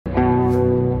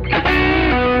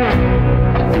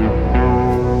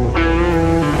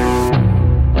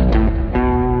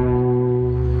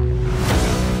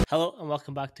Hello and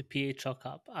welcome back to PA Chalk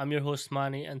Up. I'm your host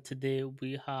Manny, and today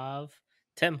we have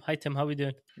Tim. Hi Tim, how are we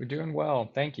doing? We're doing well,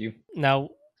 thank you. Now,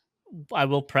 I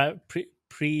will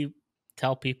pre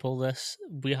tell people this.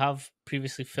 We have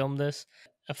previously filmed this.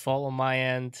 A fault on my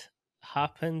end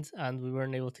happened, and we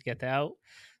weren't able to get it out.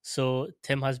 So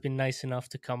Tim has been nice enough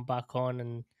to come back on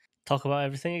and talk about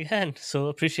everything again. So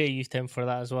appreciate you, Tim, for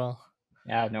that as well.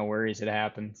 Yeah, no worries, it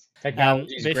happens.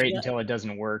 Technology is But if great you until it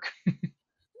doesn't work.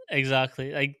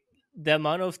 Exactly. Like the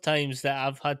amount of times that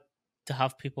I've had to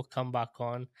have people come back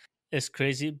on is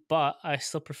crazy, but I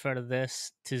still prefer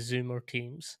this to Zoom or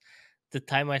Teams. The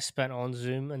time I spent on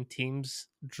Zoom and Teams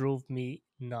drove me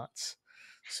nuts.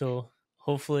 So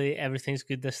hopefully everything's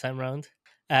good this time around.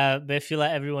 But if you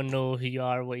let everyone know who you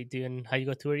are, what you do, and how you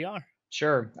got to where you are.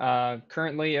 Sure.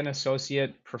 Currently an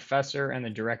associate professor and the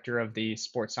director of the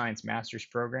Sports Science Master's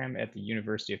Program at the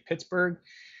University of Pittsburgh.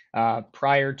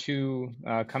 Prior to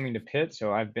coming to Pitt,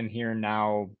 so I've been here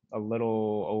now a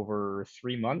little over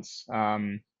 3 months,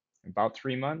 about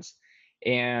 3 months.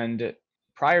 And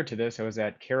prior to this, I was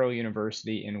at Carroll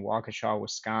University in Waukesha,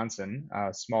 Wisconsin,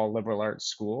 a small liberal arts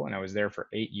school, and I was there for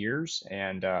 8 years.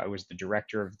 And I was the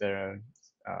director of the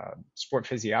sport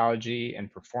physiology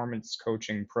and performance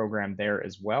coaching program there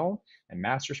as well, and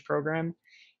master's program.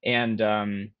 And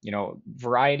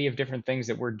variety of different things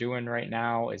that we're doing right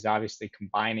now is obviously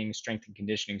combining strength and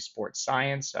conditioning sports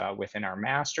science within our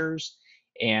masters.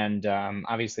 And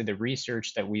obviously, the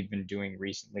research that we've been doing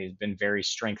recently has been very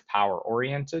strength power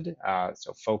oriented.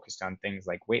 So focused on things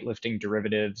like weightlifting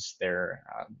derivatives,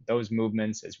 those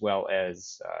movements, as well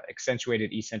as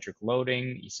accentuated eccentric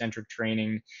loading, eccentric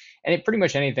training, and pretty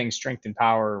much anything strength and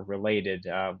power related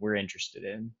we're interested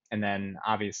in. And then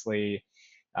obviously,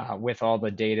 with all the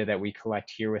data that we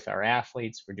collect here with our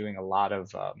athletes, we're doing a lot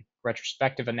of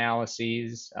retrospective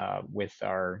analyses with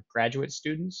our graduate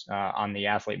students on the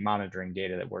athlete monitoring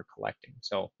data that we're collecting.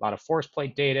 So a lot of force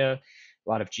plate data, a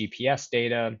lot of GPS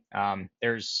data.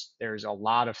 There's a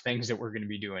lot of things that we're going to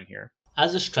be doing here.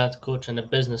 As a strength coach and a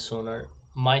business owner,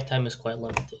 my time is quite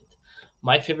limited.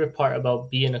 My favorite part about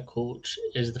being a coach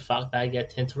is the fact that I get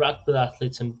to interact with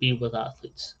athletes and be with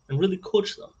athletes and really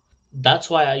coach them. That's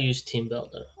why I use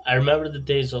TeamBuildr. I remember the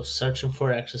days of searching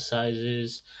for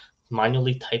exercises,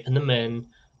 manually typing them in,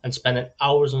 and spending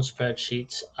hours on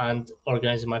spreadsheets and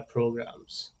organizing my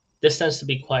programs. This tends to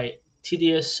be quite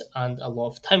tedious and a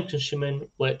lot of time consuming,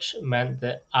 which meant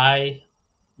that I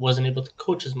wasn't able to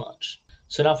coach as much.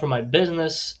 So now for my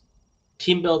business,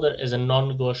 TeamBuildr is a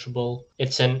non-negotiable.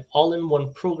 It's an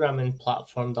all-in-one programming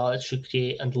platform that lets you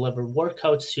create and deliver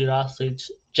workouts to your athletes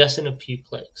just in a few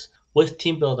clicks. With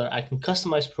TeamBuildr, I can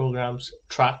customize programs,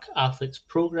 track athletes'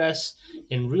 progress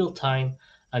in real time,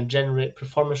 and generate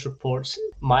performance reports.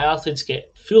 My athletes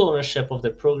get full ownership of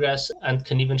their progress and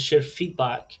can even share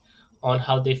feedback on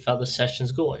how they felt the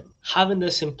session's going. Having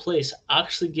this in place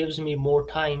actually gives me more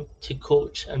time to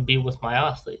coach and be with my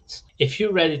athletes. If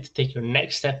you're ready to take your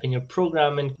next step in your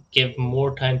programming, give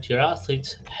more time to your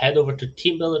athletes, head over to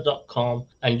teambuildr.com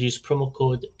and use promo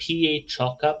code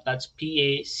PACHALKUP, that's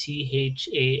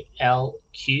PACHALQUP,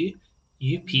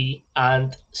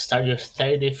 and start your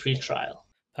 30-day free trial.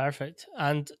 Perfect.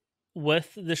 And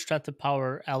with the strength to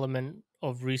power element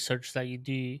of research that you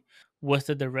do with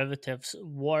the derivatives,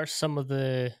 what are some of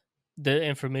the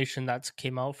information that's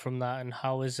came out from that, and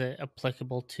how is it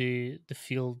applicable to the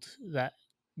field that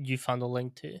you found a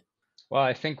link to? Well,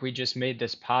 I think we just made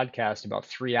this podcast about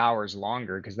 3 hours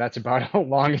longer because that's about how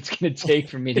long it's going to take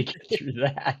for me to get through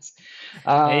that.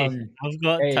 Hey, Um, I've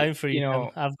got hey, time for you, Tim.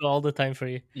 I've got all the time for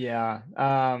you. yeah,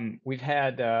 we've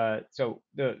had so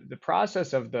the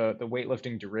process of the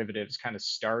weightlifting derivatives kind of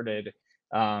started.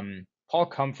 Paul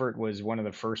Comfort was one of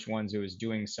the first ones who was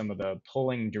doing some of the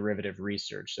pulling derivative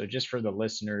research. So just for the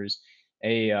listeners,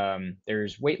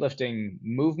 there's weightlifting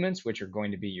movements, which are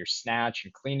going to be your snatch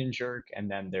and clean and jerk,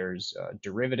 and then there's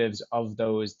derivatives of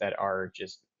those that are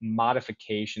just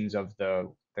modifications of the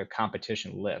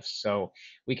competition lifts. So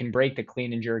we can break the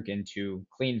clean and jerk into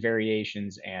clean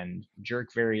variations and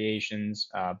jerk variations,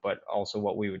 but also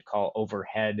what we would call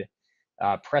overhead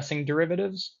pressing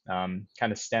derivatives, kind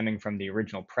of stemming from the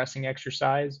original pressing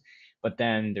exercise. But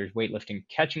then there's weightlifting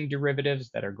catching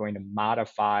derivatives that are going to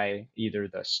modify either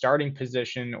the starting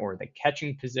position or the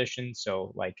catching position.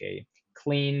 So, like a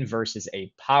clean versus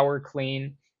a power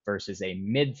clean versus a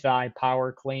mid thigh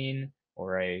power clean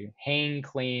or a hang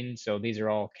clean. So, these are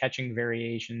all catching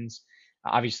variations.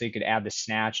 Obviously, you could add the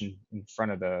snatch in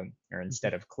front of or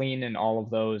instead of clean and all of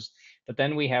those. But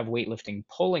then we have weightlifting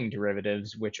pulling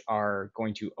derivatives, which are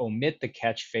going to omit the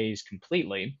catch phase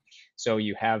completely. So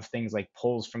you have things like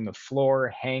pulls from the floor,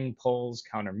 hang pulls,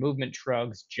 counter movement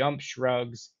shrugs, jump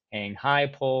shrugs, hang high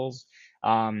pulls.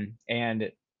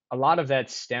 And a lot of that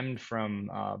stemmed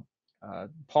from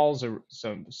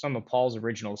some of Paul's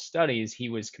original studies. He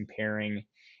was comparing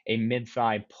a mid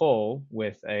thigh pull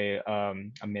with a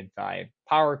mid thigh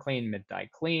power clean, mid thigh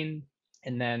clean,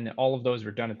 and then all of those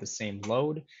were done at the same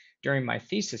load. During my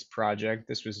thesis project,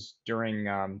 this was during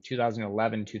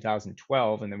 2011,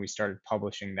 2012, and then we started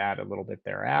publishing that a little bit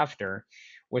thereafter,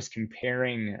 was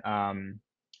comparing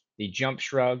the jump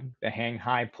shrug, the hang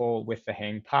high pull with the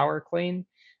hang power clean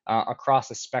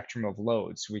across a spectrum of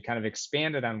loads. So we kind of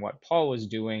expanded on what Paul was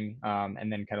doing,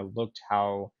 and then kind of looked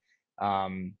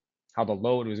um, how the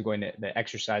load was going to, the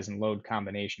exercise and load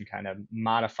combination kind of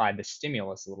modified the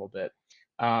stimulus a little bit.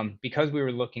 Because we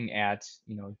were looking at,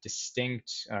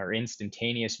 distinct or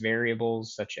instantaneous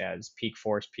variables such as peak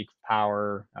force, peak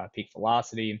power, peak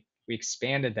velocity, we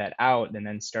expanded that out and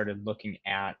then started looking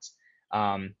at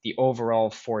the overall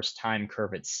force time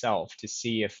curve itself to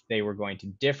see if they were going to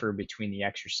differ between the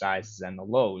exercises and the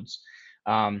loads.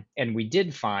 And we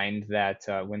did find that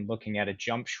when looking at a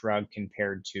jump shrug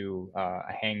compared to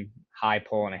a hang high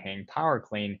pull and a hang power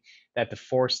clean, that the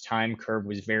force time curve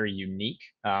was very unique.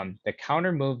 The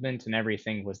counter movement and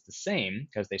everything was the same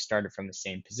because they started from the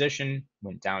same position,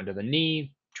 went down to the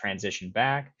knee, transitioned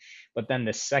back. But then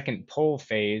the second pull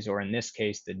phase, or in this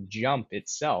case, the jump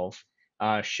itself,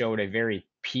 showed a very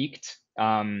peaked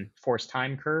force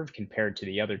time curve compared to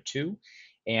the other two.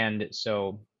 And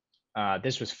so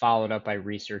this was followed up by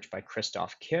research by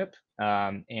Christoph Kipp.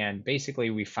 And basically,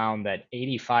 we found that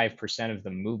 85% of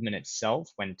the movement itself,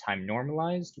 when time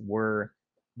normalized, were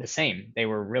the same. They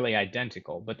were really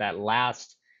identical. But that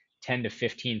last 10 to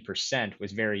 15%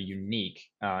 was very unique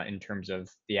in terms of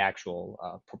the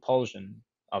actual propulsion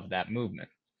of that movement.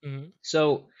 Mhm.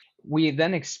 So we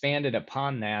then expanded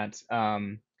upon that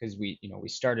because we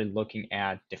started looking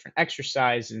at different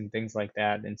exercises and things like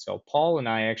that. And so Paul and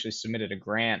I actually submitted a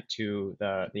grant to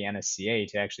the NSCA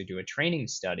to actually do a training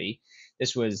study.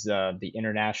 This was the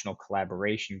International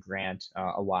Collaboration Grant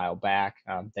a while back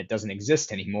that doesn't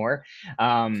exist anymore.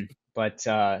 But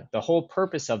the whole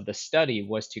purpose of the study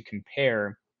was to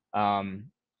compare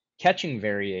um, catching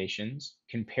variations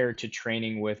compared to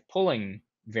training with pulling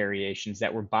variations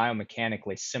that were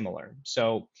biomechanically similar.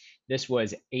 So this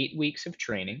was 8 weeks of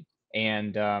training.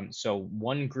 And so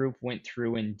one group went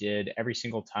through and did every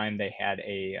single time they had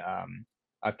a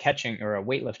catching or a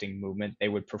weightlifting movement, they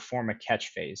would perform a catch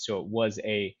phase. So it was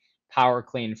a power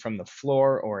clean from the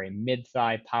floor or a mid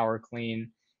thigh power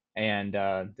clean. And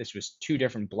this was two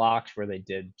different blocks where they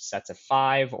did sets of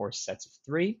 5 or sets of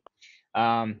 3.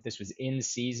 This was in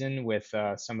season with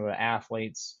some of the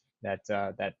athletes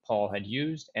that Paul had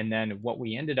used, and then what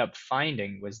we ended up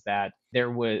finding was that there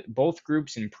was both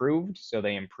groups improved. So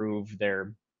they improved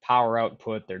their power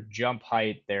output, their jump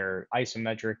height, their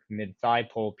isometric mid thigh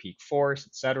pull, peak force,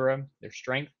 etc., their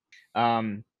strength.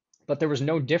 Um, but there was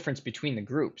no difference between the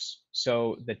groups.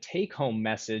 So the take home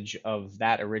message of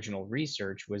that original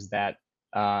research was that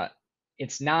uh,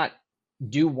 it's not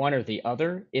do one or the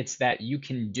other. It's that you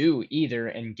can do either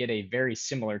and get a very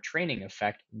similar training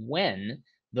effect when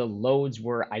the loads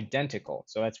were identical.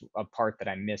 So that's a part that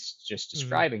I missed just Mhm.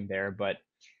 describing there. But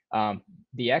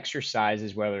the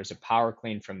exercises, whether it's a power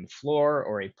clean from the floor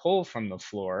or a pull from the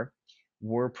floor,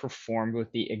 were performed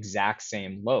with the exact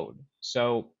same load.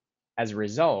 So as a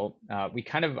result, we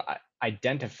kind of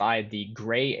identified the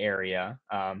gray area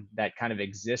that kind of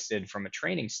existed from a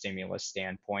training stimulus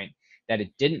standpoint, that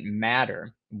it didn't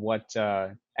matter what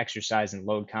exercise and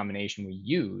load combination we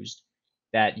used,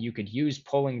 that you could use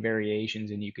pulling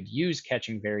variations and you could use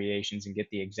catching variations and get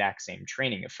the exact same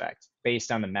training effect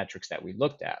based on the metrics that we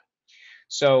looked at.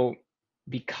 So,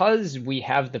 because we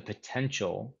have the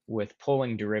potential with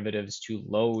pulling derivatives to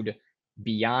load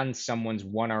beyond someone's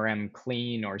 1RM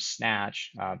clean or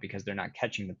snatch because they're not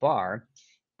catching the bar,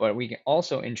 but we can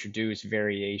also introduce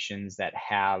variations that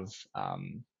have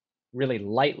really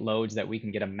light loads that we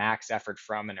can get a max effort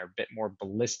from and are a bit more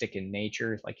ballistic in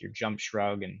nature, like your jump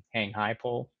shrug and hang high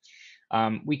pull.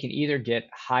 We can either get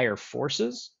higher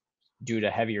forces due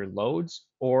to heavier loads,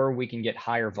 or we can get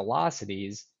higher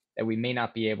velocities that we may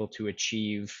not be able to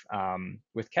achieve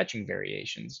with catching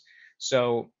variations.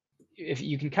 So if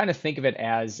you can kind of think of it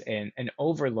as an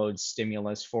overload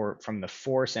stimulus from the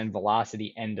force and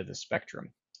velocity end of the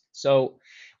spectrum. So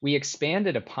we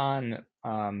expanded upon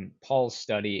Paul's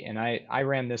study, and I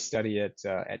ran this study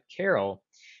at Carroll,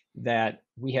 that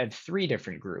we had three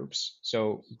different groups.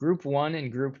 So group one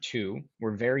and group two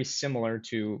were very similar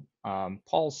to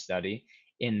Paul's study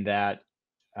in that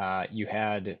you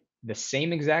had the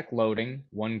same exact loading.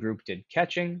 One group did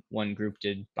catching, one group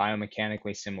did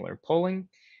biomechanically similar pulling.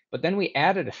 But then we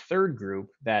added a third group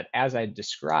that, as I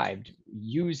described,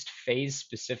 used phase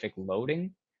specific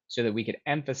loading so that we could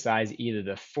emphasize either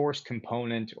the force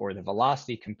component or the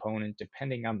velocity component,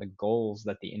 depending on the goals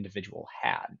that the individual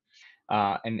had.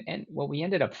 And what we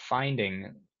ended up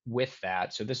finding with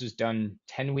that, so this was done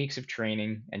 10 weeks of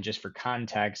training, and just for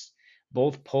context,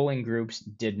 both polling groups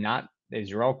did not,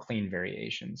 these are all clean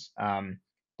variations.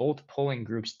 Both polling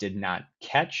groups did not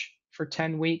catch for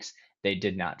 10 weeks. They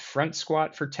did not front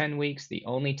squat for 10 weeks. The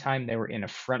only time they were in a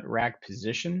front rack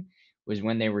position was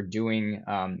when they were doing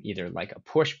either like a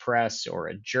push press or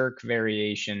a jerk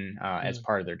variation as Mm.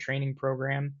 part of their training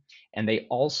program. And they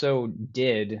also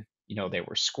did, they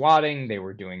were squatting, they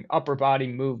were doing upper body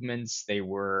movements, they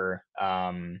were,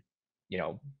 you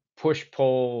know, push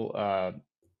pull,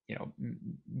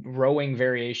 rowing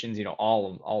variations,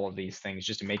 all of these things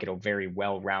just to make it a very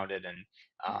well-rounded and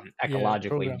Yeah,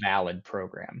 ecologically program. valid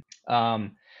program.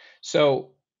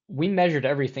 So we measured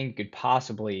everything you could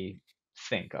possibly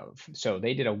think of. So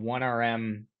they did a 1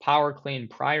 RM power clean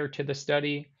prior to the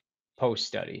study, post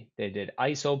study. They did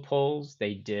ISO pulls.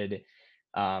 They did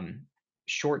um,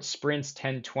 short sprints,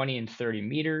 10, 20, and 30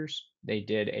 meters. They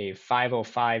did a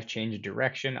 505 change of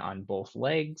direction on both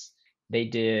legs. They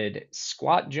did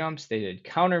squat jumps. They did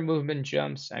counter movement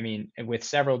jumps. I mean, with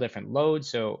several different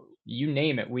loads. So you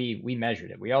name it, we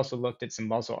measured it. We also looked at some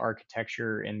muscle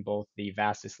architecture in both the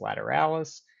vastus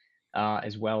lateralis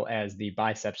as well as the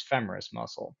biceps femoris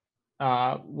muscle.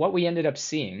 What we ended up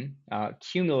seeing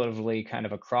cumulatively kind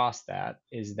of across that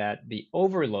is that the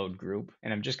overload group,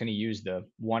 and I'm just going to use the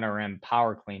 1 RM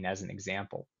power clean as an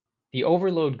example, the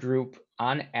overload group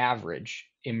on average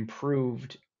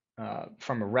improved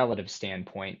from a relative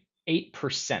standpoint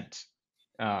 8%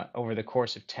 over the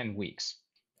course of 10 weeks.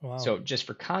 Wow. So, just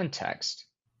for context,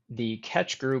 the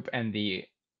catch group and the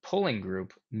pulling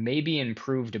group maybe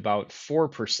improved about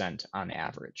 4% on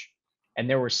average. And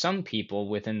there were some people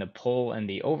within the pull and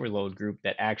the overload group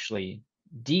that actually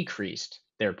decreased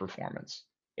their performance.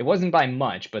 It wasn't by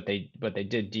much, but they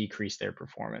did decrease their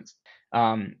performance.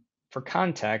 For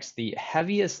context, the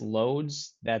heaviest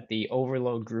loads that the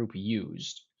overload group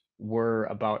used were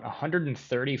about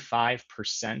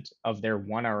 135% of their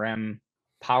 1 RM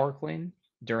power clean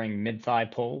during mid thigh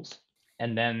pulls.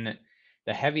 And then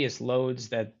the heaviest loads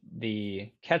that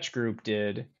the catch group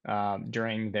did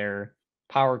during their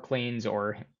power cleans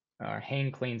or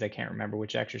hang cleans, I can't remember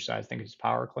which exercise, I think it's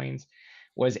power cleans,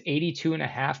 was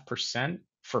 82.5%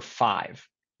 for five,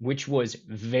 which was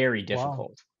very Wow.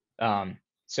 difficult.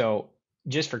 So,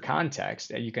 just for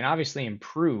context, you can obviously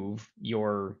improve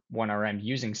your 1 RM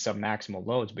using submaximal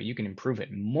loads, but you can improve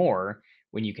it more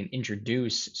when you can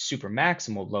introduce super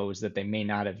maximal loads that they may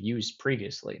not have used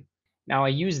previously. Now, I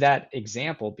use that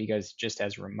example because, just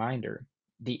as a reminder,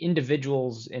 the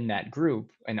individuals in that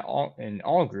group and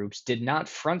all groups did not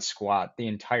front squat the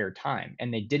entire time,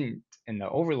 and they didn't in the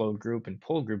overload group and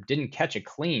pull group didn't catch a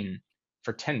clean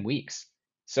for 10 weeks.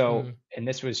 So, Mm. and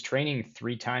this was training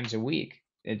 3 times a week.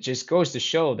 It just goes to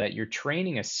show that you're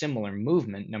training a similar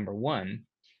movement, number one,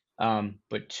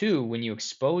 but two, when you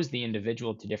expose the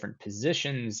individual to different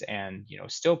positions and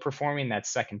still performing that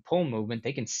second pull movement,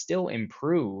 they can still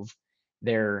improve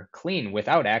their clean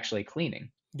without actually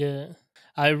cleaning. Yeah.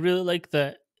 I really like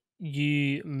that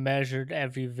you measured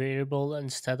every variable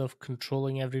instead of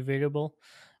controlling every variable.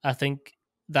 I think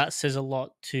that says a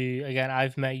lot to, again,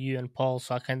 I've met you and Paul,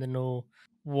 so I kind of know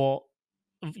what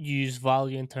you use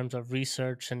value in terms of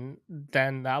research and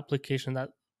then the application that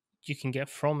you can get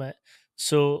from it.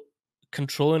 So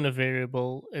controlling a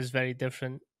variable is very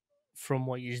different from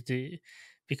what you do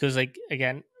because, like,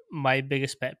 again, my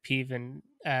biggest pet peeve in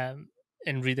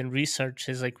reading research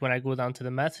is like when I go down to the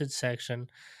methods section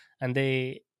and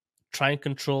they try and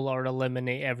control or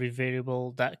eliminate every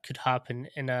variable that could happen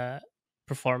in a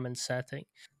performance setting.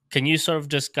 Can you sort of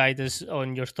just guide us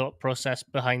on your thought process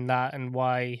behind that and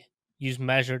why you've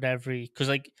measured every? Because,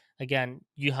 like, again,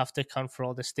 you have to account for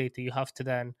all this data, you have to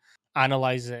then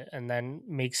analyze it and then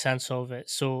make sense of it.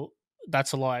 So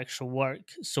that's a lot of extra work.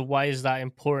 So why is that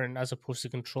important as opposed to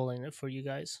controlling it for you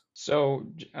guys? So,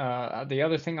 the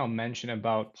other thing I'll mention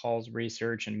about Paul's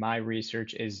research and my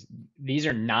research is these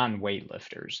are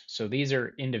non-weightlifters. So these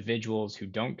are individuals who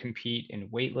don't compete in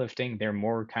weightlifting. They're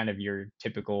more kind of your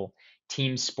typical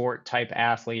team sport type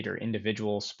athlete or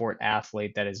individual sport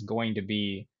athlete that is going to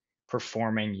be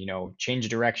performing, change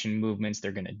direction movements.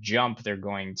 They're going to jump, they're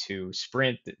going to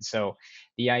sprint. So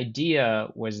the idea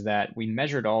was that we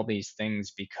measured all these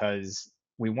things because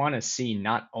we want to see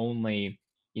not only,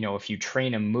 if you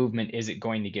train a movement, is it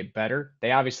going to get better?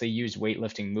 They obviously used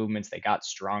weightlifting movements. They got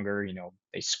stronger,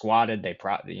 they squatted,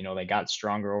 they got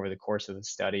stronger over the course of the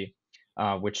study,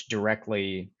 which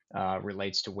directly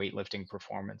relates to weightlifting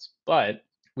performance. But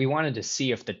we wanted to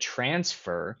see if the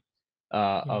transfer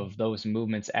Mm, of those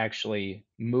movements actually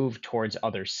move towards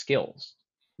other skills.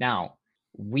 Now,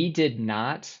 we did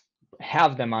not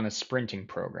have them on a sprinting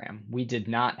program. We did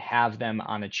not have them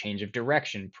on a change of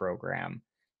direction program.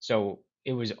 So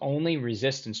it was only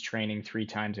resistance training 3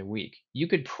 times a week. You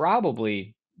could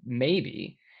probably,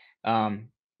 maybe, um,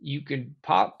 you could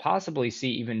possibly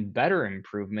see even better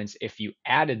improvements if you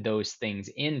added those things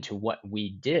into what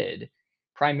we did,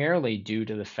 primarily due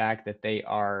to the fact that they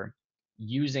are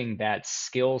using that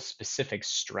skill specific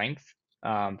strength,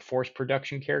 force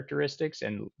production characteristics,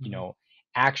 and mm,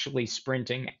 actually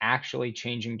sprinting, actually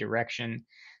changing direction,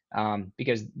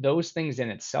 because those things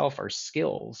in itself are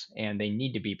skills and they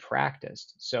need to be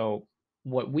practiced. So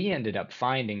what we ended up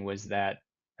finding was that,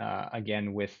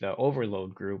 again, with the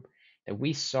overload group, that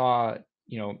we saw,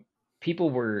 you know people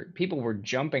were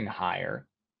jumping higher,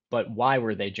 but why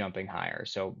were they jumping higher?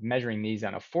 So measuring these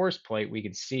on a force plate, we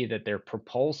could see that their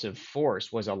propulsive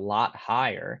force was a lot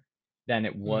higher than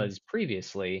it mm, was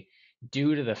previously,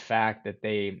 due to the fact that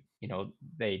they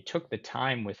took the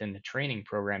time within the training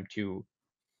program to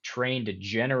trained to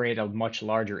generate a much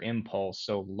larger impulse,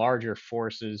 so larger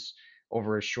forces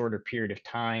over a shorter period of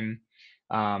time.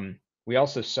 We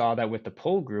also saw that with the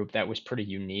pull group, that was pretty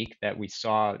unique. That we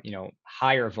saw,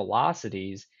 higher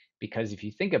velocities, because if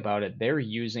you think about it, they're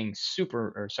using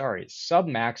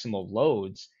submaximal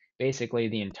loads basically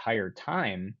the entire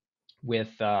time with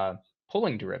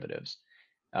pulling derivatives.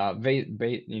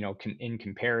 In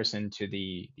comparison to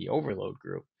the overload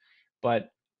group.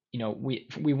 But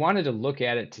we wanted to look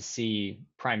at it to see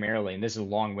primarily, and this is a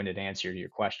long-winded answer to your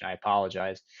question. I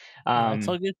apologize. no, it's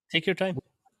all Um, good. Take your time.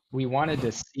 we wanted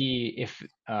to see if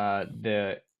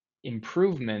the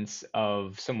improvements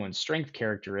of someone's strength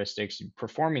characteristics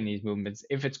performing these movements,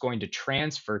 if it's going to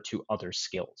transfer to other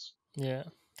skills. Yeah.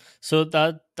 So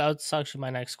that's actually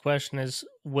my next question is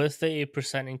with the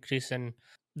 8% increase in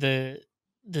the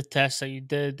the test that you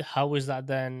did, how was that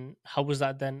then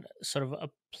sort of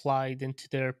applied into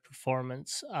their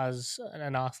performance as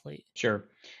an athlete? Sure.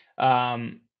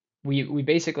 Um, we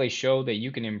basically show that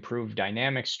you can improve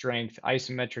dynamic strength,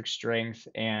 isometric strength,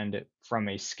 and from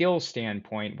a skill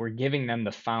standpoint, we're giving them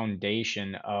the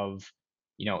foundation of,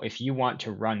 if you want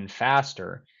to run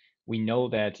faster, we know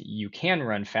that you can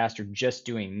run faster just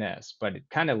doing this. But it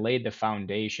kind of laid the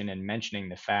foundation and mentioning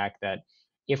the fact that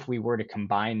if we were to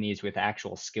combine these with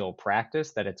actual skill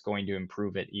practice, that it's going to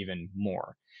improve it even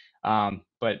more.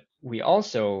 But we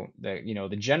also,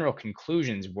 the general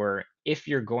conclusions were, if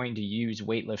you're going to use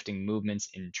weightlifting movements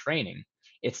in training,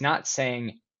 it's not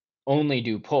saying only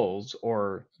do pulls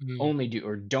or Mm, only do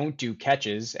or don't do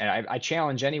catches. And I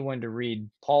challenge anyone to read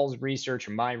Paul's research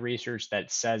or my research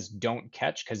that says don't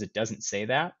catch, because it doesn't say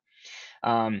that.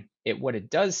 What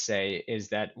it does say is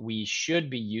that we should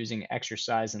be using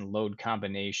exercise and load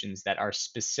combinations that are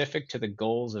specific to the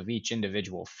goals of each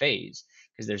individual phase.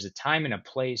 Because there's a time and a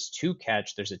place to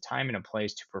catch, there's a time and a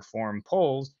place to perform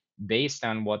pulls based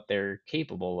on what they're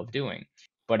capable of doing.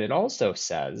 But it also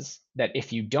says that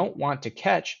if you don't want to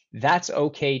catch, that's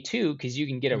okay too, because you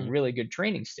can get a mm. really good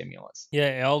training stimulus.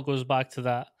 Yeah, it all goes back to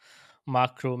that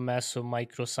macro, meso,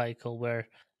 micro cycle where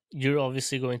you're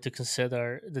obviously going to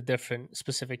consider the different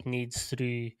specific needs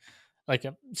through like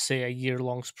say a year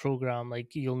long program.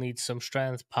 Like you'll need some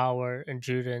strength, power,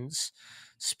 endurance,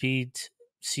 speed,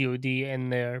 COD in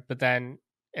there, but then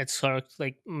it's sort of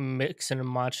like mixing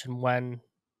and matching when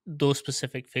those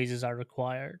specific phases are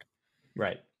required.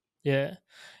 Right. Yeah.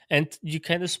 And you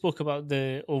kind of spoke about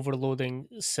the overloading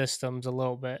systems a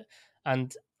little bit.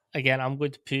 And again, I'm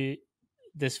going to put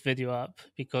this video up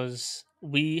because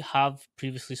we have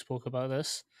previously spoke about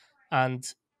this, and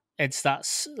it's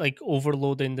like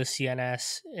overloading the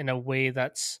CNS in a way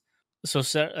that's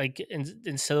like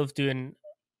instead of doing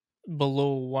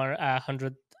below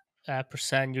 100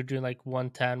 percent, you're doing like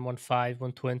 110, 105,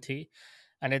 120,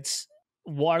 and it's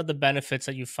what are the benefits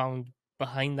that you found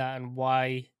behind that, and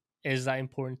why is that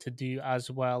important to do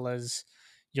as well as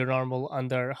your normal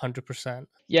under 100%?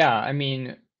 Yeah, I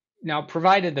mean, now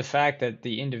provided the fact that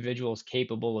the individual is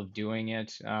capable of doing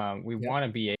it, we Yep. want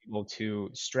to be able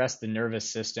to stress the nervous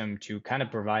system to kind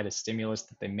of provide a stimulus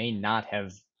that they may not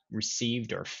have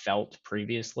received or felt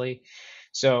previously.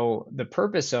 So the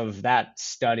purpose of that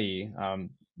study,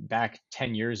 back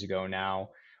 10 years ago now,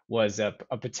 was a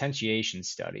potentiation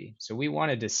study. So we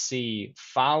wanted to see,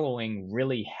 following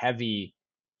really heavy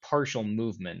partial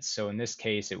movements. So in this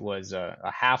case, it was a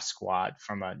half squat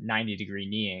from a 90-degree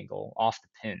knee angle off the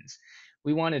pins.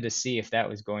 We wanted to see if that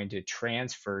was going to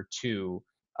transfer to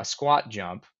a squat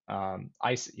jump, a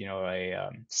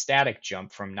static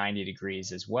jump from 90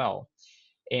 degrees as well.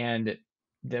 And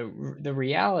the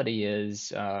reality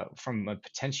is, from a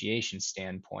potentiation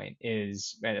standpoint,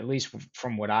 is, at least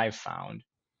from what I've found,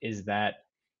 is that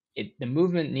the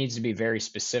movement needs to be very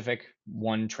specific,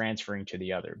 one transferring to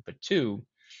the other, but two,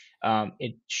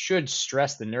 it should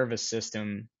stress the nervous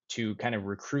system to kind of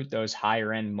recruit those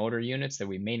higher end motor units that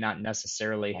we may not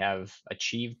necessarily have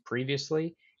achieved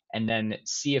previously, and then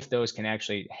see if those can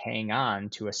actually hang on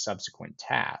to a subsequent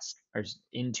task, or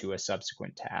into a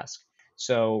subsequent task.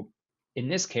 So in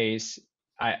this case,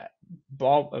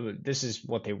 this is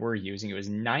what they were using. It was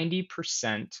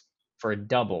 90% for a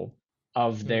double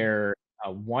of Mm. their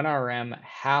 1 RM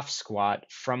half squat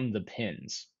from the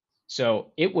pins.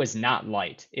 So it was not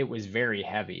light. It was very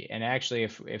heavy. And actually,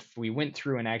 if we went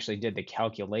through and actually did the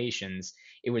calculations,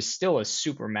 it was still a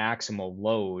super maximal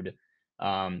load,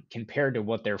 compared to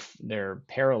what their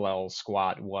parallel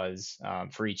squat was,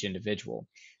 for each individual.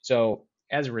 So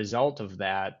as a result of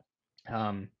that,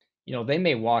 um, they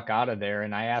may walk out of there,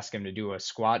 and I ask them to do a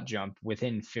squat jump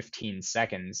within 15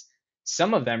 seconds.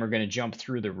 Some of them are going to jump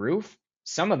through the roof.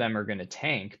 Some of them are going to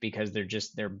tank because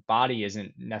their body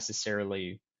isn't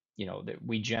necessarily, that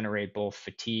we generate both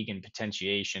fatigue and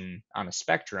potentiation on a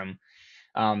spectrum.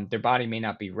 Their body may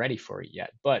not be ready for it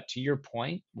yet. But to your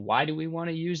point, why do we want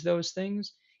to use those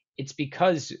things? It's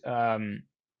because,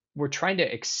 we're trying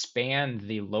to expand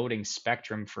the loading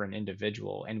spectrum for an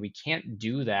individual, and we can't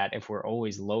do that if we're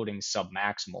always loading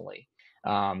submaximally.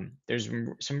 There's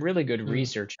some really good Mm.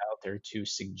 research out there to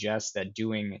suggest that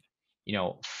doing,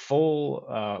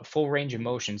 full range of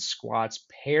motion squats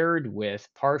paired with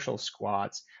partial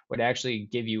squats would actually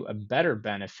give you a better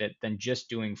benefit than just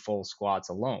doing full squats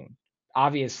alone.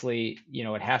 Obviously,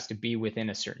 it has to be within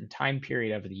a certain time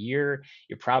period of the year.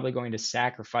 You're probably going to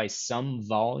sacrifice some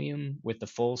volume with the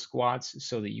full squats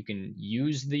so that you can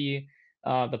use the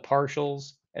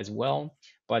partials as well.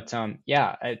 But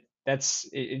yeah,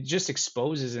 it just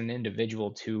exposes an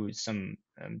individual to some,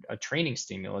 a training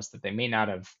stimulus that they may not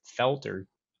have felt or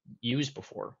used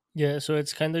before. Yeah, so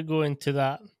it's kind of going to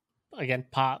that again,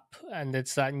 PAP, and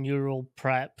it's that neural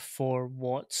prep for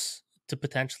what's to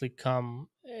potentially come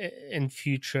in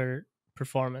future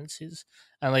performances.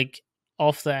 And like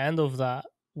off the end of that,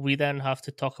 we then have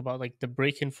to talk about like the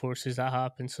braking forces that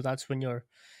happen. So that's when your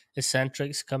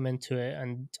eccentrics come into it,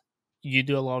 and you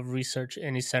do a lot of research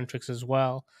in eccentrics as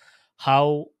well.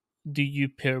 How do you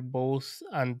pair both,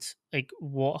 and like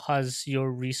what has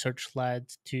your research led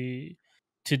to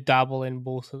dabble in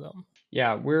both of them?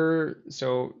 Yeah,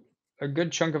 so a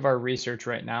good chunk of our research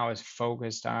right now is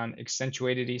focused on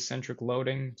accentuated eccentric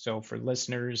loading. So for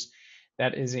listeners,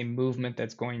 that is a movement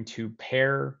that's going to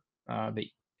pair, the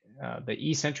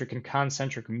eccentric and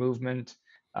concentric movement,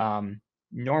 um,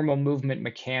 normal movement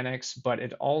mechanics, but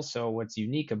it also, what's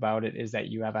unique about it is that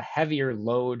you have a heavier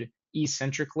load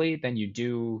eccentrically than you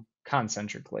do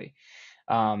concentrically.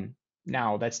 Um,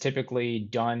 Now, that's typically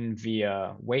done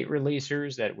via weight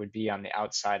releasers that would be on the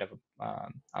outside of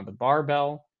the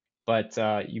barbell, but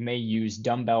you may use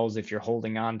dumbbells if you're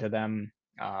holding on to them,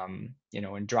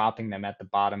 and dropping them at the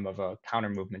bottom of a counter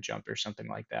movement jump or something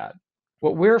like that.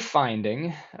 What we're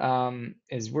finding,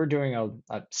 is we're doing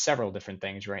several different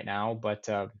things right now, but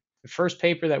the first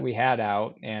paper that we had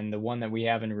out and the one that we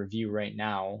have in review right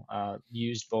now,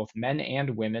 used both men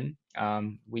and women.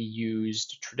 We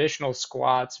used traditional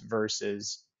squats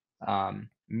versus,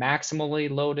 maximally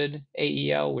loaded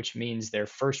AEL, which means their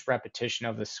first repetition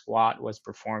of the squat was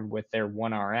performed with their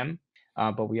 1 RM.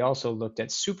 But we also looked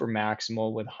at super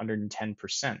maximal with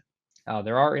 110%.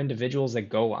 There are individuals that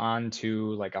go on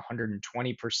to like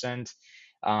 120%.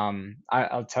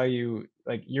 I'll tell you,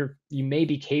 like, you may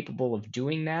be capable of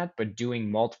doing that, but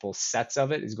doing multiple sets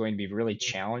of it is going to be really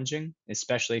challenging,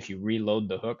 especially if you reload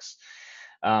the hooks.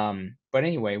 But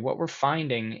anyway, what we're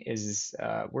finding is,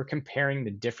 we're comparing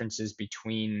the differences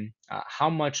between, how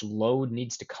much load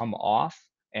needs to come off,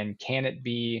 and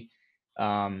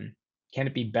um, can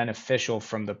it be beneficial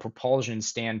from the propulsion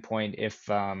standpoint if,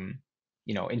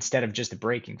 instead of just a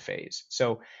braking phase.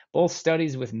 So both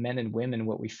studies with men and women,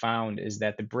 what we found is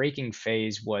that the braking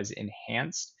phase was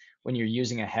enhanced when you're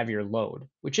using a heavier load,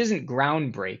 which isn't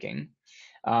groundbreaking.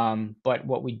 But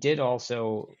what we did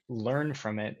also learn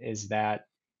from it is that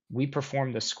we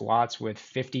perform the squats with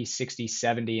 50, 60,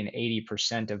 70, and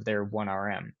 80% of their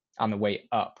 1RM on the way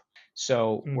up.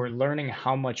 So we're Mm. learning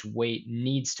how much weight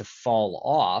needs to fall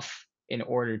off in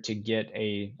order to get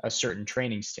a certain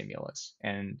training stimulus.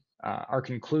 And our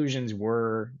conclusions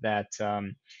were that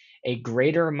a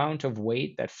greater amount of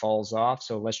weight that falls off,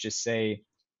 so let's just say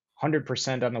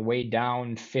 100% on the way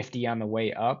down, 50 on the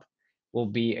way up, will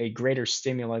be a greater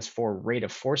stimulus for rate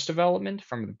of force development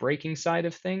from the braking side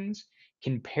of things,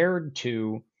 compared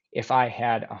to if I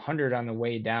had 100 on the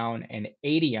way down and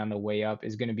 80 on the way up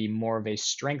is going to be more of a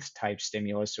strength type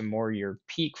stimulus, so more your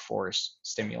peak force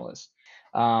stimulus.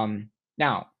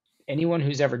 Now, anyone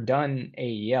who's ever done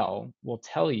AEL will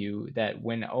tell you that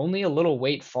when only a little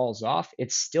weight falls off,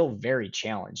 it's still very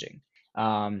challenging.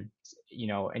 Um,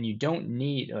 and you don't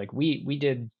need, like, we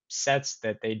did sets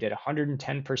that they did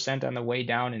 110% on the way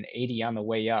down and 80 on the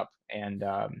way up, and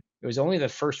it was only the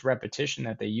first repetition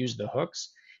that they used the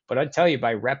hooks. But I'd tell you,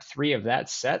 by rep 3 of that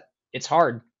set, it's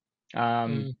hard.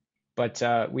 Um, Mm.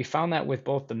 but we found that with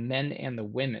both the men and the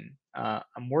women.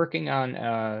 I'm working on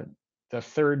the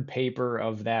third paper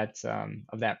of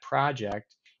that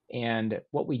project, and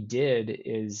what we did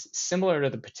is similar to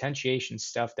the potentiation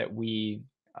stuff that we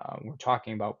were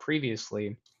talking about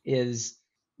previously. Is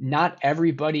not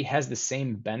everybody has the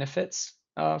same benefits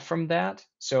from that.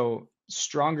 So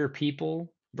stronger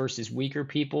people versus weaker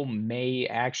people may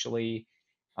actually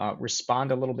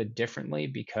respond a little bit differently,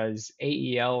 because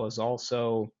AEL is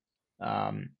also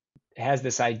um, has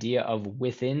this idea of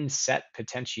within set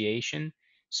potentiation.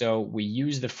 So we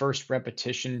use the first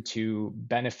repetition to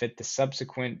benefit the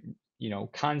subsequent,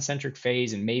 concentric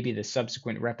phase, and maybe the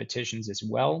subsequent repetitions as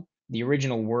well. The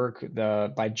original work,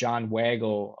 by John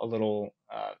Waggle, a little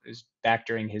is back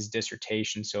during his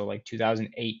dissertation, so like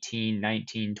 2018,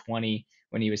 19, 20,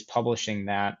 when he was publishing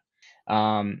that.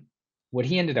 Um, what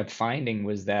he ended up finding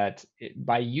was that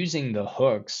by using the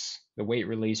hooks, the weight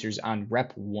releasers on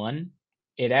rep 1,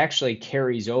 it actually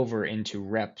carries over into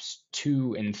reps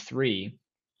 2 and 3.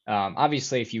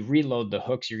 Obviously, if you reload the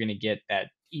hooks, you're going to get that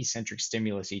eccentric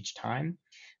stimulus each time.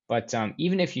 But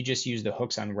even if you just use the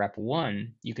hooks on rep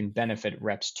 1, you can benefit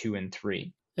reps 2 and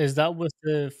 3. Is that with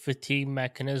the fatigue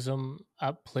mechanism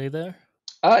at play there?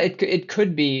 It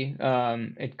could be.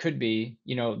 It could be.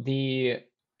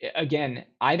 Again,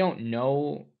 I don't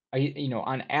know.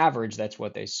 On average, that's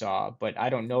what they saw, but I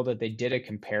don't know that they did a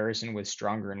comparison with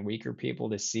stronger and weaker people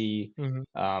to see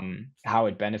Mhm. how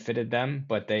it benefited them.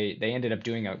 But they ended up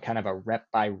doing a kind of a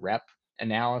rep by rep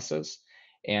analysis,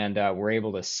 and were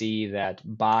able to see that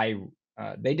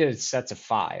they did sets of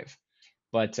 5.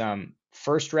 But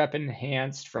first rep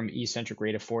enhanced from eccentric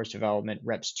rate of force development,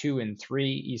 reps 2 and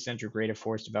 3, eccentric rate of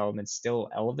force development still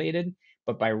elevated.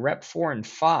 But by rep 4 and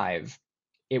 5,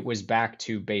 it was back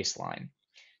to baseline.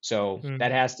 So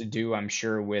that Mm. has to do, I'm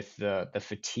sure, with the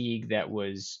fatigue that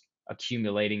was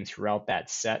accumulating throughout that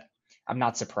set. I'm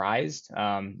not surprised.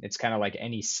 It's kind of like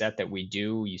any set that we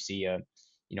do. You see a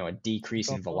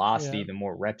decrease in Drop off, yeah. velocity the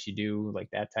more reps you do, like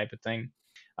that type of thing.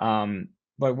 Um,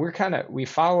 but we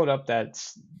followed up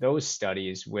those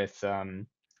studies with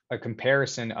a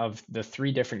comparison of the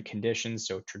 3 different conditions,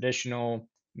 so traditional,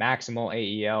 maximal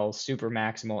AEL, super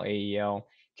maximal AEL,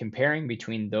 comparing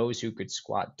between those who could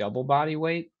squat double body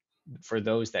weight for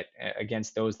those that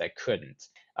against those that couldn't.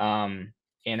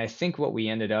 And I think what we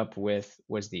ended up with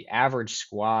was the average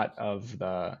squat of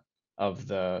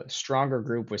the stronger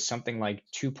group was something like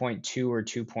 2.2 or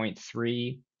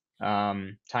 2.3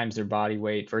 times their body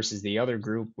weight, versus the other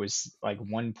group was like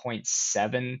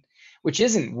 1.7, which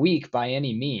isn't weak by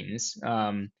any means.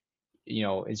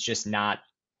 It's just not,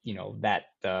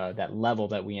 that level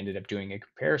that we ended up doing a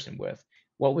comparison with.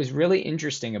 What was really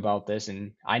interesting about this,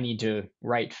 and I need to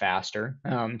write faster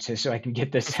so I can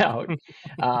get this out,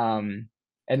 and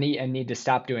need to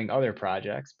stop doing other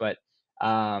projects. But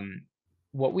um,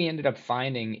 what we ended up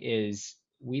finding is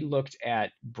we looked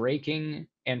at braking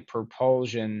and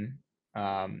propulsion,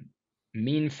 um,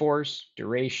 mean force,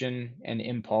 duration, and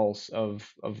impulse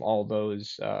of all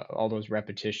those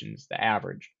repetitions, the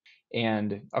average,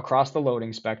 and across the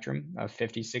loading spectrum of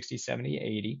 50, 60, 70,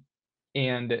 80.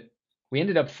 And we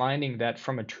ended up finding that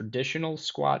from a traditional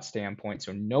squat standpoint,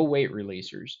 so no weight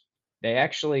releasers,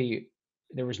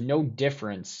 there was no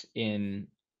difference in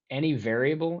any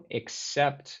variable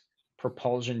except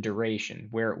propulsion duration,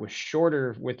 where it was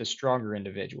shorter with the stronger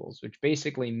individuals, which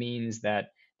basically means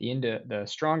that the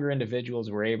stronger individuals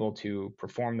were able to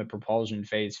perform the propulsion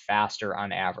phase faster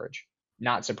on average.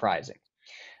 Not surprising.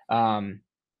 Um,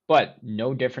 but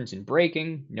no difference in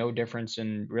braking, no difference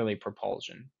in really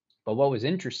propulsion. But what was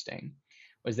interesting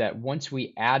was that once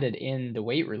we added in the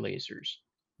weight releasers,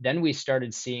 then we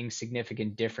started seeing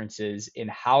significant differences in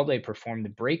how they perform the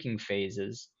braking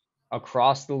phases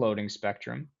across the loading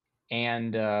spectrum.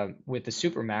 And with the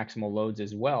super maximal loads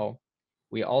as well,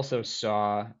 we also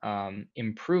saw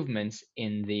improvements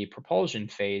in the propulsion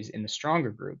phase in the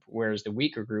stronger group, whereas the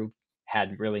weaker group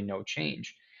had really no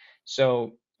change.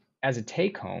 So, as a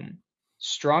take home,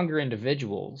 stronger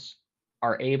individuals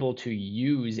are able to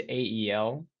use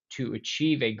AEL to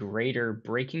achieve a greater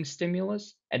braking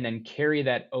stimulus and then carry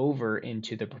that over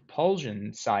into the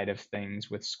propulsion side of things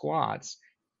with squats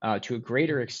to a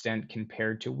greater extent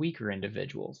compared to weaker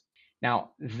individuals.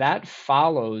 Now, that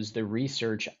follows the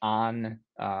research on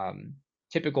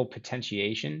typical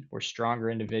potentiation, where stronger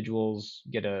individuals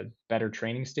get a better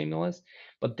training stimulus.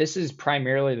 But this is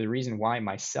primarily the reason why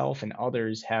myself and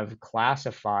others have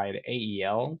classified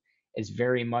AEL as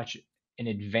very much an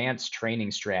advanced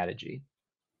training strategy.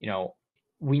 You know,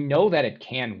 we know that it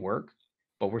can work,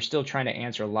 but we're still trying to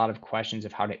answer a lot of questions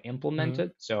of how to implement Mm-hmm.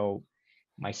 it. So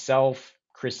myself,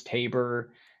 Chris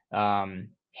Tabor,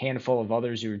 handful of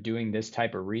others who are doing this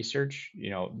type of research,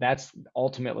 that's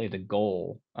ultimately the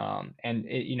goal. And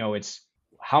it's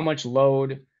how much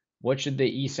load, what should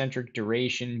the eccentric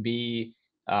duration be,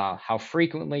 how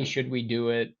frequently should we do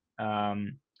it,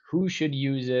 who should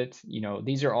use it?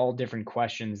 These are all different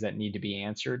questions that need to be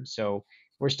answered. So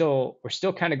we're still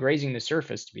kind of grazing the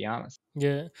surface, to be honest.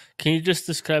 Yeah. Can you just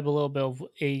describe a little bit of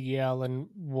AEL and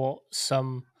what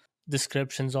some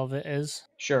descriptions of it is?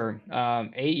 Sure.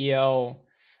 AEL,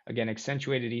 again,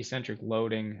 accentuated eccentric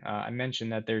loading. I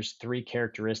mentioned that there's three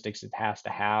characteristics it has to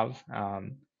have.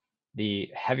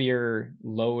 The heavier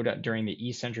load during the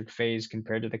eccentric phase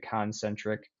compared to the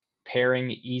concentric,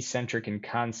 pairing eccentric and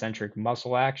concentric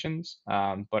muscle actions,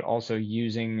 but also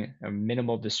using a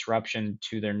minimal disruption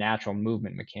to their natural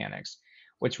movement mechanics.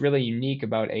 What's really unique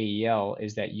about AEL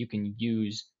is that you can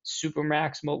use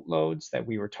supermaximal loads that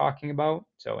we were talking about.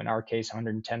 So in our case,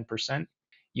 110%.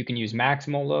 You can use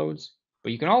maximal loads,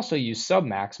 but you can also use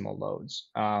submaximal loads,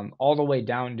 all the way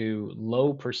down to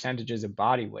low percentages of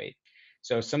body weight.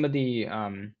 So some of the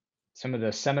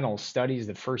seminal studies,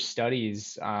 the first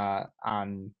studies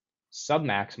on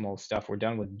submaximal stuff were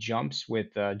done with jumps with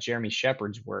Jeremy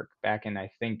Shepard's work back in,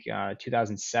 I think,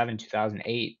 2007,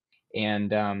 2008.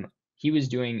 And he was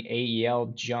doing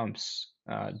AEL jumps,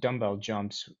 dumbbell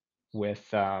jumps with,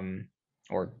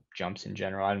 or jumps in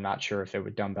general. I'm not sure if they were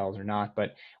dumbbells or not,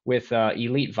 but with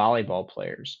elite volleyball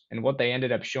players. And what they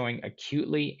ended up showing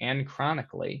acutely and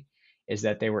chronically is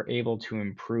that they were able to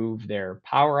improve their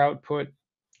power output,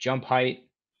 jump height,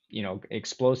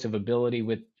 explosive ability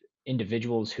with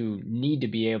individuals who need to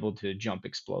be able to jump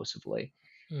explosively.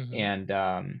 Mm-hmm.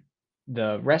 And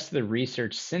the rest of the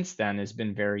research since then has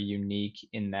been very unique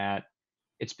in that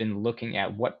it's been looking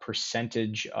at what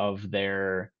percentage of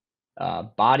their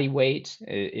body weight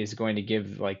is going to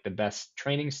give like the best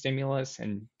training stimulus.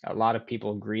 And a lot of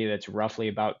people agree that's roughly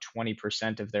about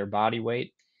 20% of their body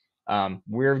weight.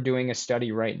 We're doing a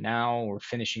study right now. We're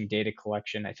finishing data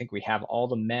collection. I think we have all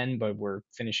the men, but we're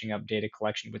finishing up data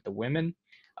collection with the women,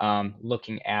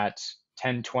 looking at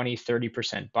 10, 20,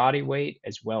 30% body weight,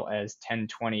 as well as 10,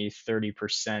 20,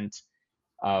 30%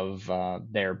 of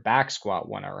their back squat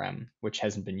 1RM, which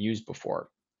hasn't been used before.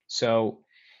 So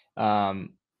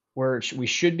um, we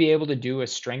should be able to do a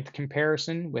strength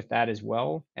comparison with that as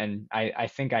well. And I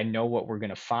think I know what we're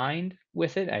going to find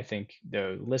with it. I think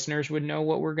the listeners would know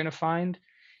what we're going to find.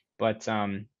 But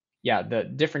yeah, the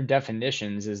different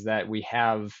definitions is that we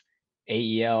have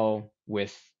AEL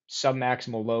with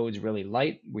submaximal loads really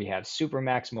light. We have super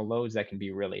maximal loads that can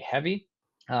be really heavy.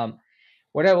 Um,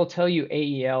 what I will tell you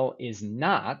AEL is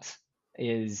not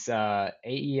is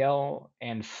AEL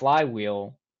and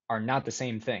flywheel are not the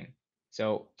same thing.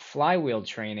 So flywheel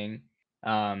training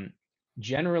um,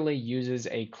 generally uses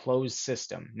a closed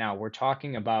system. Now we're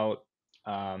talking about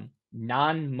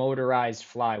non-motorized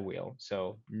flywheel,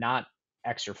 so not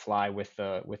exerfly with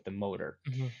the motor.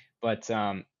 Mm-hmm. But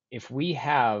if we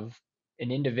have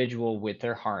an individual with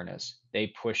their harness, they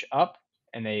push up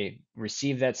and they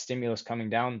receive that stimulus coming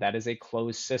down, that is a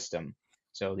closed system.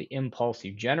 So the impulse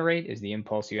you generate is the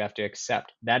impulse you have to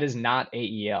accept. That is not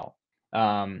AEL.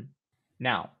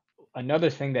 Now, another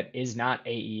thing that is not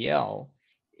AEL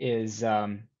is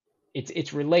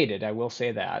it's related. I will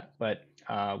say that, but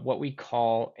what we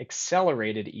call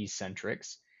accelerated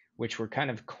eccentrics, which were kind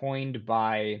of coined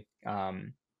by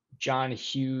John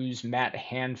Hughes, Matt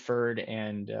Hanford,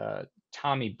 and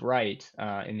Tommy Bright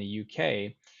in the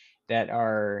UK, that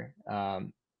are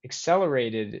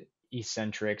accelerated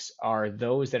eccentrics are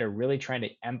those that are really trying to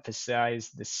emphasize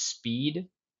the speed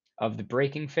of the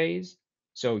braking phase.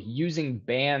 So using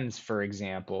bands, for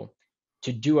example,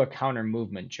 to do a counter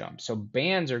movement jump. So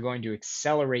bands are going to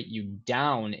accelerate you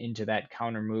down into that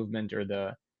counter movement, or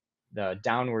the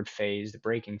downward phase, the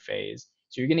braking phase.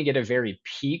 So you're going to get a very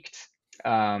peaked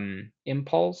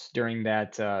impulse during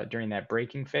that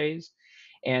braking phase,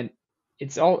 and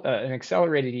it's all an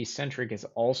accelerated eccentric is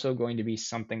also going to be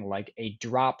something like a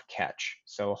drop catch.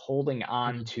 So holding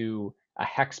on Mhm. to a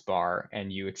hex bar,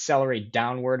 and you accelerate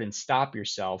downward and stop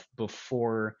yourself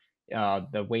before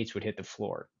the weights would hit the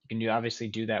floor. You can obviously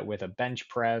do that with a bench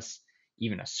press,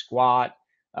 even a squat.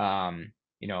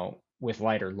 With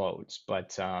lighter loads.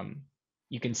 But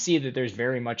you can see that there's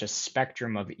very much a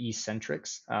spectrum of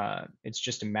eccentrics. It's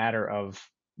just a matter of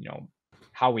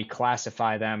how we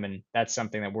classify them, and that's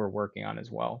something that we're working on as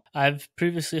well. I've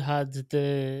previously had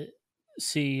the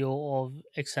CEO of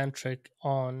Eccentric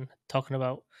on talking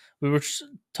about, we were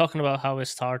talking about how it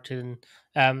started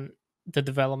and the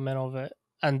development of it.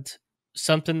 And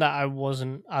something that I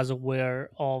wasn't as aware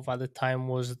of at the time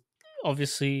was,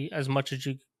 obviously, as much as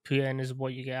you put in is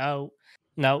what you get out.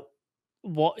 Now,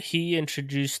 what he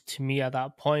introduced to me at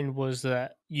that point was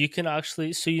that you can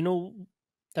actually, so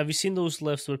have you seen those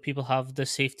lifts where people have the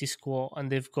safety squat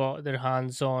and they've got their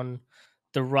hands on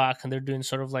the rack and they're doing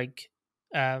sort of like,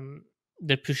 um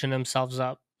they're pushing themselves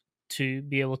up to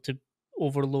be able to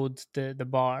overload the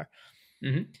bar.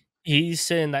 Hmm. He's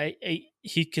saying that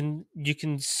he can, you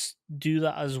can do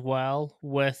that as well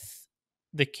with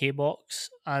the K box,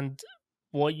 and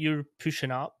what you're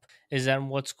pushing up is then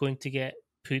what's going to get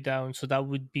put down. So that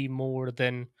would be more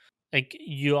than like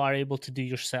you are able to do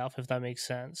yourself, if that makes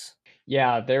sense.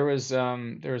 Yeah, there was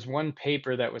one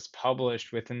paper that was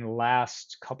published within the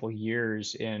last couple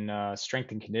years in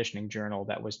Strength and Conditioning Journal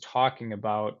that was talking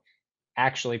about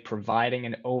actually providing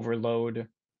an overload.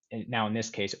 And now, in this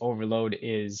case, overload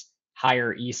is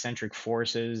higher eccentric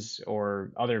forces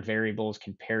or other variables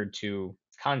compared to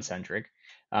concentric.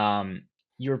 Um,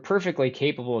 you're perfectly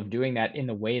capable of doing that in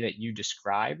the way that you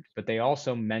described, but they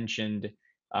also mentioned,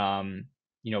 um,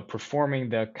 performing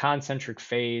the concentric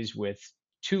phase with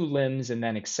two limbs and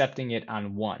then accepting it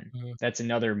on one. Mhm. That's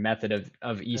another method of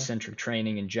Okay. eccentric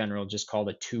training in general, just called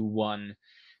a 2-1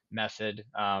 method.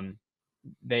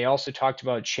 They also talked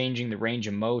about changing the range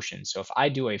of motion. So if I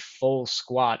do a full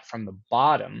squat from the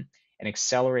bottom and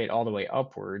accelerate all the way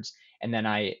upwards, and then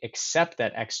I accept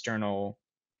that external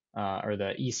or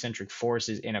the eccentric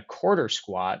forces in a quarter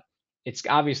squat, it's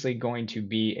obviously going to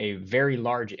be a very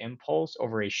large impulse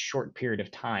over a short period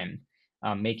of time,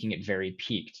 making it very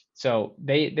peaked. So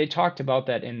they talked about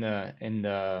that in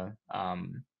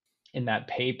that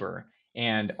paper.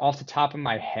 And off the top of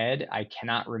my head, I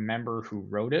cannot remember who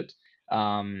wrote it.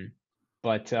 Um,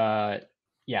 but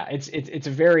yeah, it's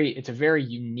a very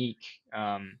unique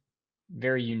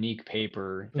very unique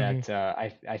paper Mhm. that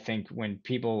I think when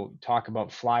people talk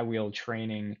about flywheel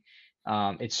training,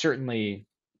 it's certainly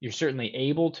you're certainly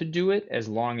able to do it as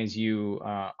long as you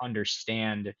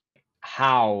understand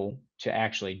how to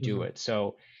actually do Mhm. it.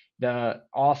 So the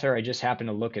author, I just happened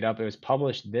to look it up. It was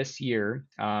published this year.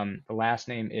 The last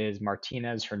name is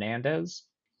Martinez Hernandez,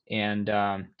 and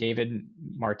David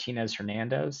Martinez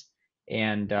Hernandez,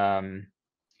 and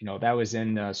that was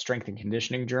in Strength and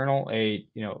Conditioning Journal.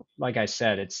 Like I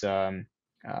said, it's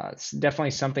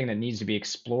definitely something that needs to be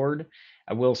explored.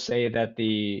 I will say that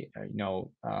the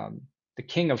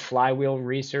king of flywheel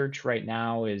research right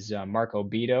now is Marco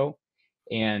Beto,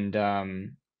 and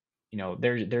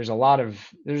there's a lot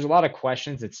of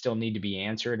questions that still need to be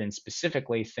answered, and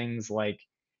specifically things like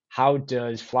how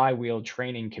does flywheel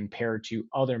training compare to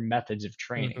other methods of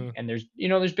training? Mhm. And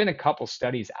there's been a couple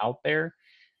studies out there,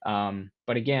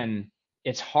 but again,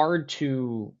 it's hard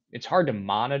to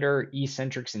monitor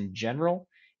eccentrics in general.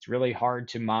 It's really hard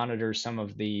to monitor some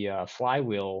of the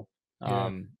flywheel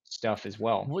Yeah. stuff as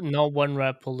well. Not one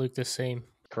rep will look the same.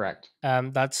 Correct.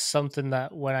 That's something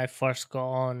that when I first got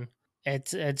on,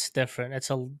 it's different. It's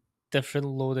a different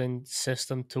loading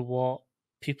system to what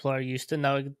people are used to.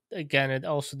 Now, again, it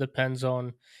also depends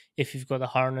on if you've got the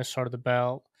harness or the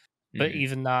belt. But Hmm.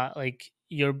 even that, like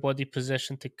your body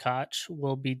position to catch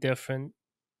will be different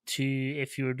to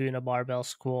if you were doing a barbell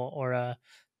squat or a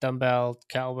dumbbell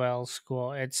kettlebell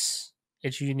squat. It's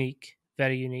unique,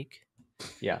 very unique.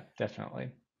 Yeah,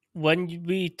 definitely. When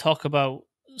we talk about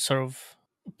sort of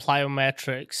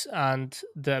plyometrics and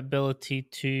the ability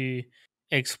to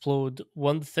explode,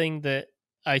 one thing that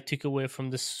I took away from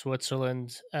the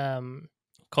Switzerland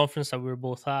conference that we were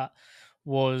both at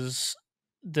was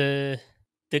the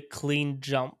the clean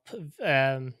jump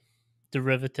um,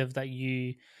 derivative that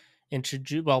you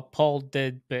introduced. Well, Paul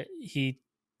did, but he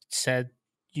said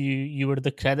you were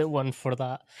the credit one for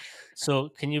that. So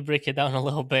can you break it down a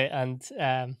little bit and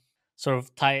sort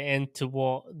of tie it into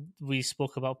what we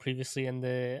spoke about previously in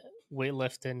the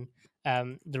weightlifting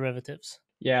derivatives?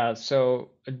 Yeah,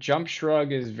 so a jump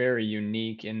shrug is very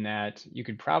unique in that you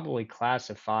could probably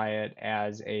classify it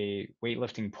as a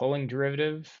weightlifting pulling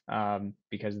derivative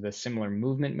because of the similar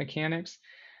movement mechanics.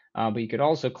 But you could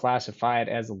also classify it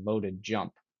as a loaded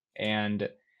jump. And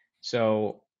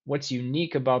so, what's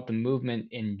unique about the movement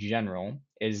in general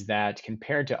is that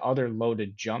compared to other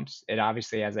loaded jumps, it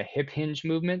obviously has a hip hinge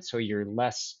movement. So, you're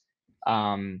less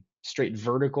straight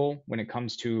vertical when it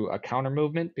comes to a counter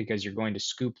movement because you're going to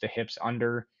scoop the hips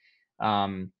under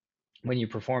um, when you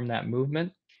perform that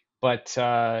movement. But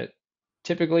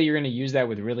typically, you're going to use that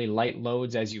with really light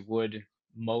loads as you would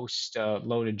most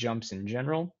loaded jumps in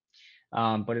general,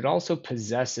 but it also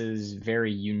possesses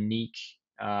very unique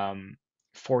um,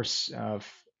 force,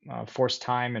 force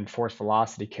time and force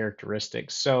velocity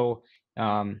characteristics. So,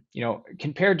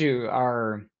 compared to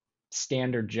our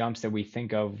standard jumps that we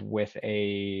think of with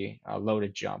a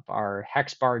loaded jump, our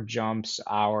hex bar jumps,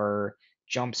 our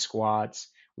jump squats,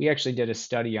 we actually did a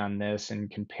study on this and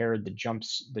compared the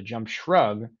jump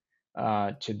shrug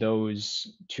to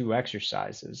those two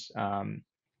exercises.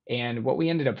 And what we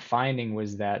ended up finding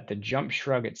was that the jump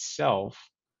shrug itself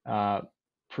uh,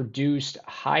 produced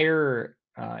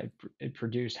it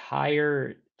produced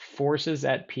higher forces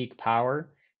at peak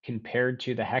power compared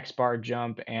to the hex bar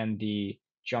jump and the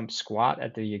jump squat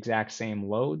at the exact same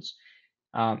loads.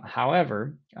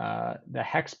 However, the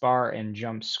hex bar and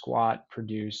jump squat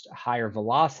produced higher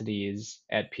velocities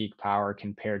at peak power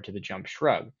compared to the jump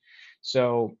shrug.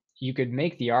 So you could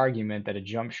make the argument that a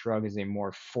jump shrug is a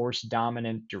more force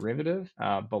dominant derivative.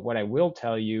 But what I will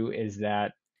tell you is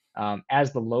that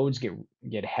as the loads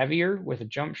get heavier with a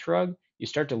jump shrug, you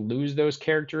start to lose those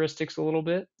characteristics a little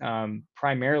bit,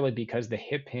 primarily because the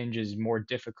hip hinge is more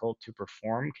difficult to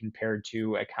perform compared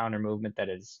to a counter movement that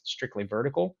is strictly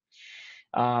vertical.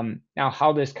 Now,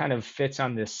 how this kind of fits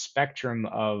on this spectrum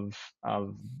of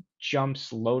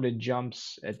jumps, loaded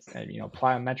jumps,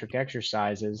 plyometric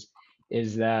exercises,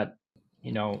 is that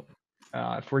you know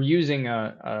if we're using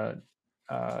a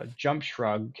jump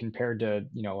shrug compared to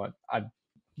a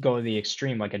go to the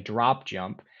extreme like a drop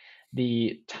jump,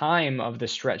 the time of the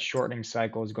stretch shortening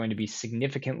cycle is going to be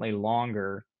significantly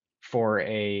longer for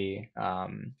a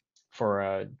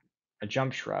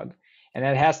jump shrug. And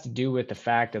that has to do with the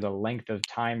fact of the length of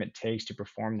time it takes to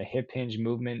perform the hip hinge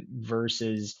movement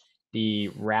versus the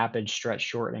rapid stretch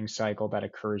shortening cycle that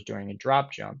occurs during a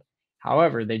drop jump.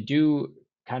 However, they do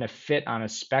kind of fit on a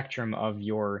spectrum of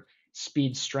your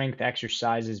speed strength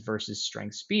exercises versus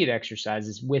strength speed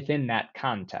exercises within that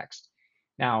context.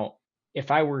 Now,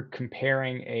 if I were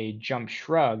comparing a jump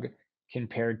shrug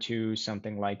compared to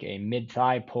something like a mid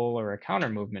thigh pull or a counter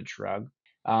movement shrug,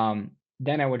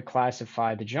 then I would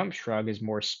classify the jump shrug as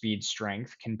more speed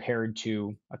strength compared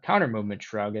to a counter movement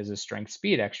shrug as a strength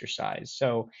speed exercise.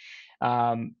 So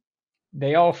um,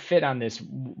 they all fit on this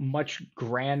much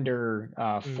grander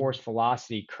Mm. force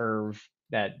velocity curve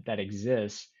that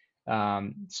exists.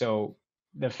 So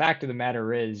the fact of the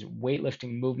matter is,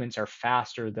 weightlifting movements are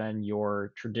faster than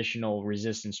your traditional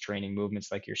resistance training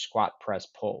movements, like your squat, press,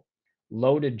 pull.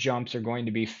 Loaded jumps are going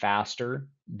to be faster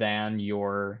than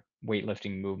your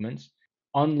weightlifting movements.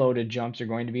 Unloaded jumps are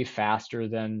going to be faster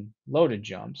than loaded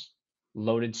jumps.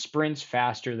 Loaded sprints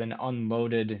faster than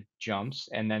unloaded jumps,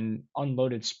 and then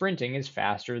unloaded sprinting is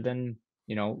faster than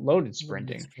loaded Loaded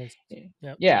sprinting. sprints.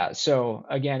 Yep. Yeah, so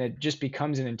again, it just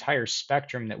becomes an entire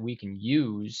spectrum that we can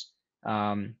use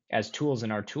as tools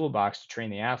in our toolbox to train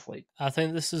the athlete. I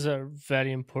think this is a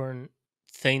very important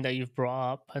thing that you've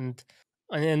brought up, and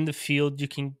in the field you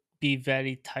can be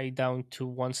very tied down to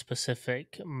one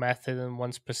specific method and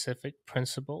one specific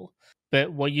principle.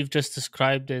 But what you've just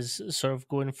described is sort of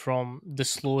going from the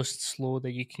slowest slow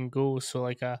that you can go, so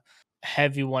like a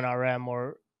heavy 1RM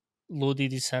or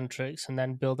loaded eccentrics, and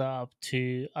then build it up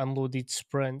to unloaded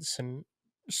sprints, and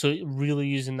so really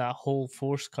using that whole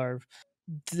force curve.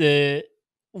 The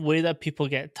way that people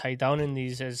get tied down in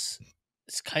these is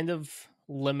it's kind of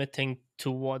limiting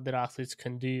to what their athletes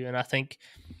can do. And I think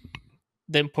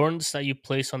the importance that you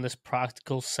place on this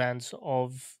practical sense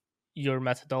of your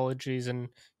methodologies and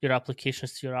your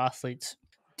applications to your athletes,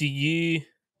 do you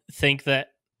think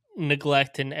that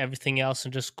neglecting everything else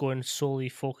and just going solely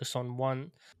focus on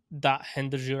one, that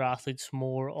hinders your athletes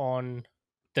more on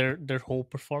their whole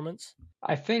performance?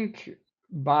 I think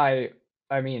by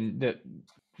I mean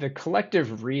the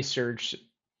collective research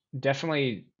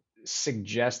definitely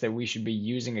suggests that we should be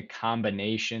using a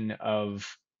combination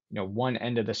of one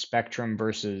end of the spectrum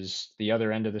versus the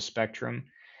other end of the spectrum.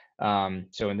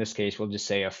 So in this case, we'll just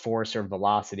say a force or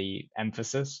velocity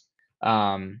emphasis.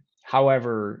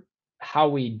 However, how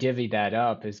we divvy that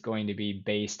up is going to be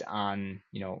based on,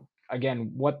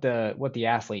 again, what the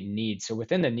athlete needs. So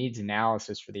within the needs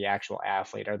analysis for the actual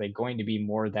athlete, are they going to be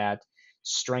more that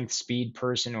strength speed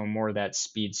person or more that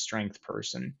speed strength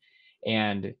person?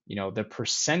 And, the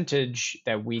percentage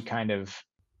that we kind of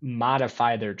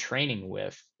modify their training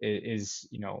with is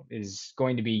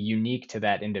going to be unique to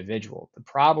that individual. The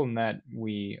problem that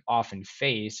we often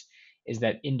face is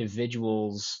that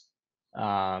individuals,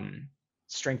 um,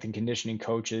 strength and conditioning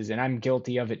coaches, and I'm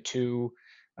guilty of it too,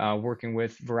 working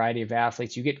with variety of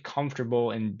athletes, you get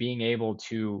comfortable in being able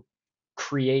to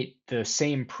create the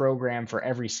same program for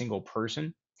every single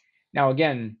person. Now,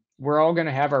 again, we're all going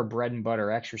to have our bread and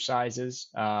butter exercises,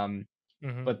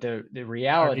 Hmm. but the Are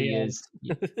reality the is,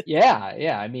 ends. yeah,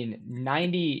 yeah. I mean,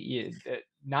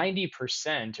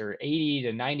 90% or 80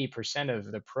 to 90%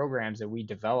 of the programs that we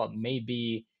develop may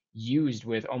be used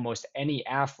with almost any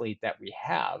athlete that we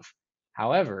have.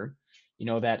 However,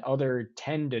 that other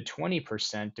 10 to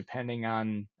 20%, depending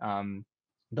on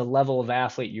the level of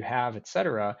athlete you have, et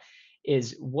cetera,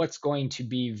 is what's going to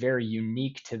be very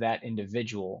unique to that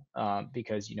individual,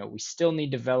 because we still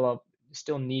need to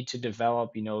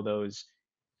develop those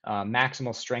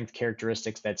maximal strength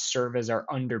characteristics that serve as our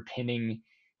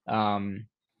um,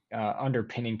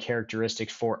 underpinning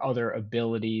characteristics for other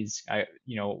abilities.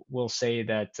 We'll say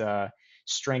that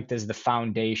strength is the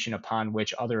foundation upon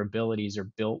which other abilities are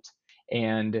built.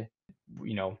 And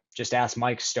just ask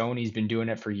Mike Stone; he's been doing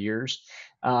it for years.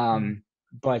 Mhm.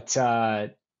 But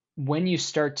when you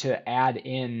start to add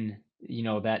in,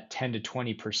 that 10 to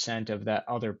 20% of that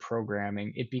other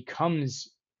programming, it becomes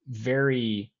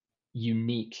very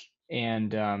unique.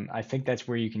 And I think that's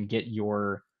where you can get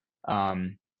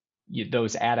um,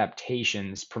 those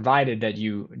adaptations, provided that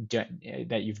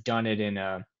that you've done it in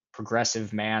a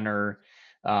progressive manner,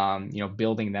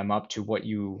 building them up to what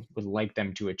you would like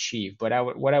them to achieve.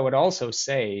 But what I would also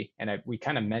say, and we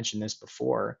kind of mentioned this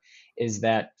before, is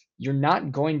that you're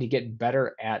not going to get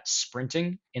better at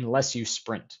sprinting unless you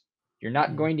sprint. You're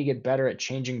not Mhm. going to get better at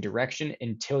changing direction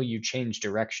until you change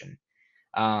direction.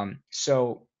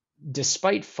 So,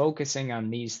 despite focusing on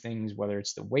these things, whether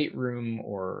it's the weight room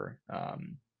or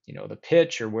the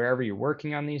pitch or wherever you're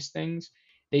working on these things,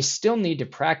 they still need to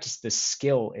practice the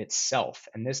skill itself.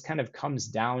 And this kind of comes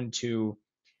down to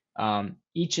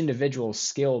each individual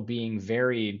skill being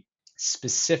very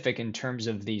specific in terms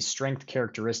of the strength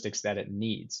characteristics that it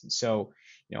needs. So,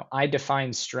 I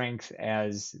define strength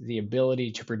as the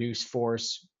ability to produce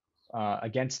force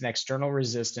against an external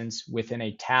resistance within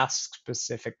a task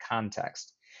specific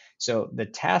context. So, the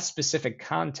task specific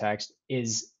context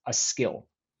is a skill.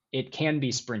 It can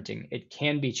be sprinting, it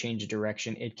can be change of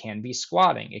direction, it can be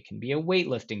squatting, it can be a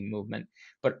weightlifting movement,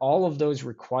 but all of those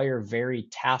require very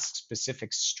task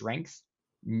specific strength,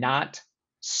 not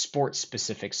sport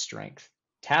specific strength.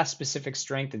 Task specific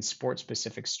strength and sport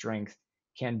specific strength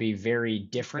can be very They're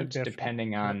different different.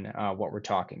 depending Yeah. on what we're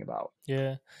talking about.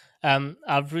 Yeah.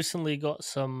 I've recently got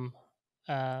some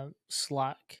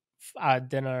slack at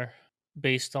dinner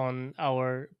based on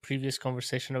our previous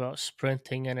conversation about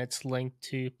sprinting and its link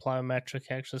to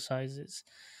plyometric exercises.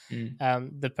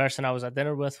 Mm. The person I was at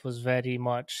dinner with was very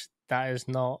much that is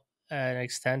not an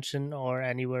extension or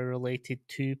anywhere related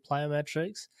to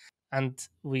plyometrics, and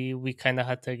we kind of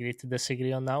had to agree to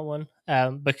disagree on that one.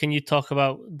 But can you talk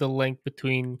about the link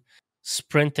between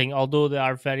sprinting, although they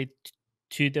are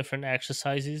two different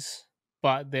exercises,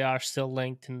 but they are still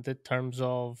linked in the terms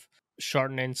of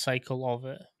shortening cycle of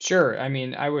it? Sure. I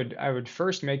mean, I would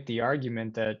first make the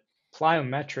argument that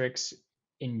plyometrics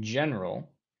in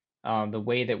general, the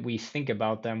way that we think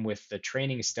about them with the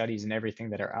training studies and everything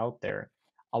that are out there,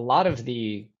 a lot of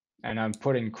the, and I'm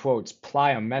putting quotes,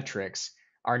 plyometrics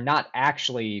are not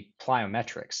actually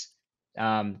plyometrics.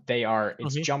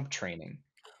 It's Hmm. jump training.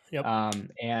 Yep.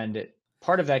 And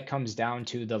part of that comes down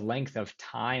to the length of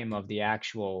time of the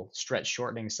actual stretch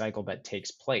shortening cycle that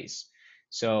takes place.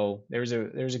 So there's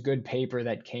a good paper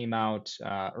that came out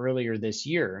earlier this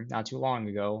year, not too long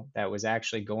ago, that was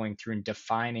actually going through and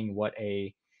defining what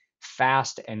a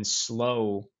fast and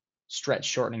slow stretch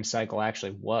shortening cycle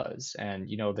actually was. And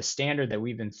the standard that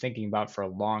we've been thinking about for a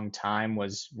long time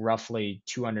was roughly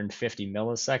 250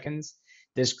 milliseconds.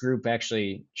 This group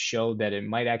actually showed that it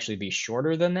might actually be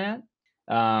shorter than that.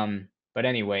 But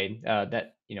anyway,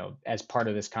 that as part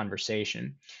of this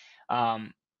conversation,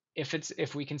 um,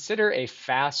 if we consider a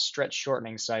fast stretch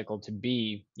shortening cycle to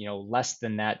be less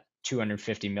than that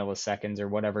 250 milliseconds or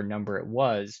whatever number it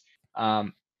was,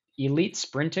 um, elite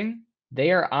sprinting,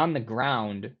 they are on the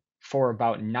ground for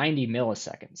about 90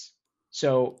 milliseconds.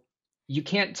 So you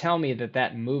can't tell me that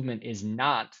that movement is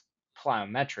not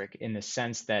plyometric in the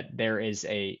sense that there is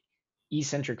a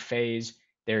eccentric phase,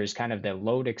 there's kind of the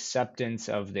load acceptance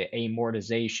of the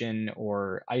amortization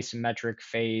or isometric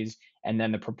phase, and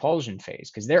then the propulsion phase,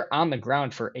 because they're on the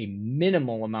ground for a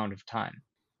minimal amount of time.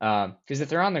 Because if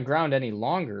they're on the ground any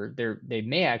longer, they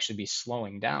may actually be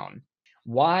slowing down.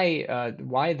 Why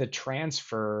the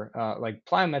transfer, like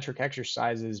plyometric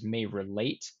exercises may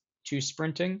relate to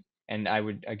sprinting, and I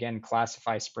would again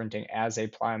classify sprinting as a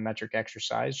plyometric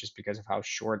exercise just because of how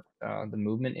short the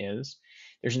movement is.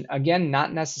 Again,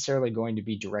 not necessarily going to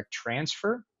be direct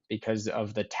transfer because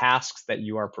of the tasks that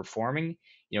you are performing.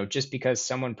 Just because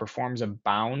someone performs a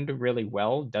bound really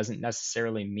well doesn't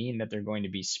necessarily mean that they're going to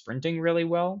be sprinting really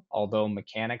well, although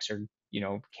mechanics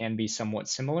can be somewhat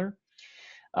similar.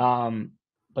 Um,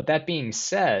 but that being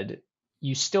said,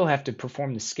 you still have to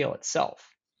perform the skill itself,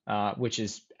 which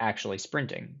is actually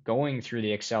sprinting, going through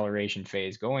the acceleration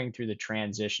phase, going through the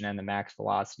transition and the max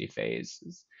velocity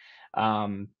phases.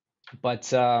 Um, but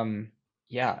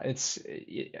yeah,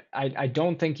 I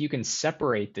don't think you can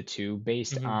separate the two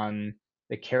based Hmm. on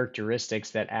the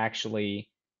characteristics that actually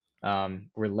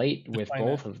relate with Define it.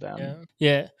 both of them. Yeah.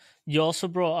 Yeah. You also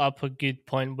brought up a good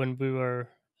point when we were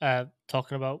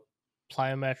talking about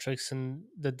plyometrics and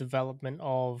the development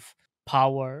of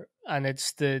power, and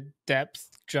it's the depth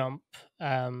jump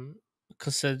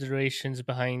considerations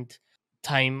behind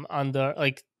time under,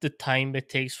 like the time it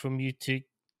takes from you to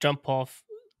jump off,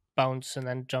 bounce, and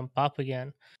then jump up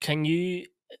again. Can you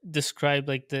describe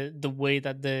like the way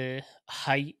that the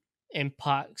height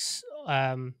impacts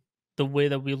the way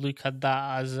that we look at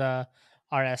that as a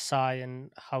RSI and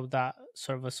how that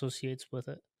sort of associates with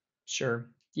it? Sure.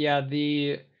 Yeah,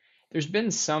 there's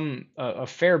been a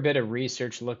fair bit of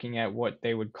research looking at what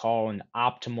they would call an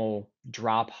optimal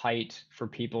drop height for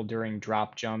people during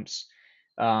drop jumps.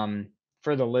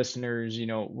 For the listeners,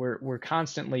 we're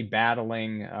constantly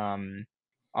battling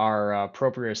our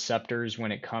proprioceptors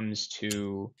when it comes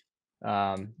to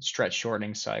stretch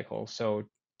shortening cycle. So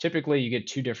typically, you get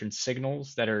two different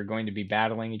signals that are going to be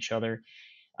battling each other.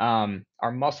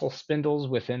 Our muscle spindles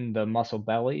within the muscle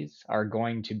bellies are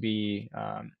going to be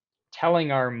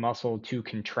telling our muscle to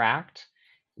contract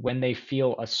when they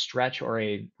feel a stretch or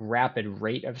a rapid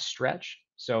rate of stretch.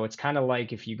 So it's kind of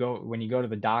like if you go when you go to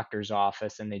the doctor's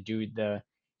office and they do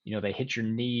they hit your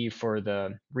knee for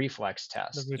the reflex The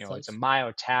test. It's a reflex.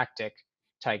 myotactic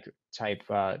type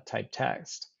type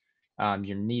test.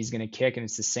 Your knee's going to kick, and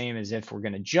it's the same as if we're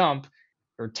going to jump.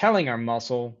 We're telling our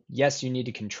muscle, yes, you need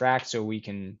to contract so we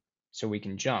can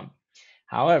jump.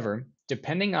 However,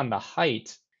 depending on the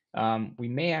height, we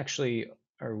may actually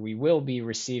or we will be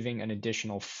receiving an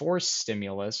additional force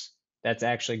stimulus that's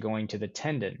actually going to the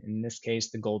tendon, in this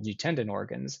case, the Golgi tendon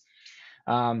organs.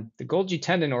 The Golgi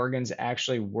tendon organs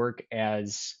actually work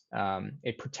as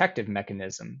a protective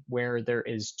mechanism where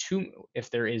if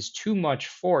there is too much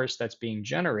force that's being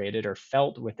generated or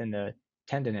felt within the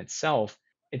tendon itself,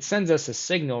 it sends us a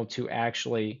signal to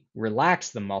actually relax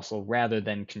the muscle rather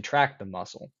than contract the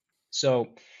muscle. So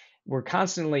we're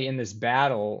constantly in this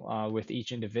battle with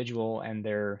each individual and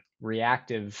their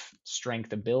reactive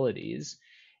strength abilities.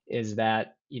 Is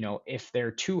that, if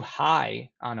they're too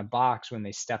high on a box when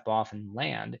they step off and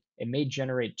land, it may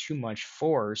generate too much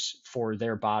force for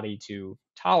their body to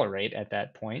tolerate at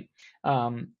that point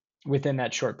um, within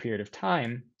that short period of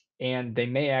time. And they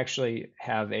may actually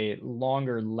have a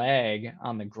longer lag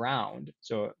on the ground,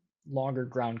 so longer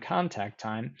ground contact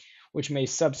time, which may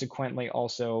subsequently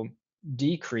also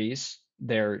decrease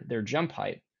their jump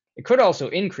height. It could also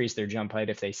increase their jump height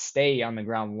if they stay on the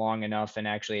ground long enough and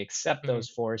actually accept Mhm. those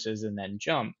forces and then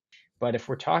jump. But if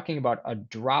we're talking about a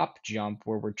drop jump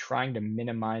where we're trying to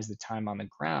minimize the time on the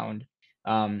ground,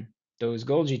 um, those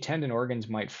Golgi tendon organs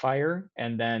might fire,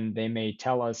 and then they may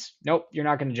tell us, "Nope, you're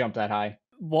not going to jump that high."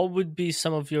 What would be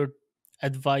some of your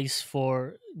advice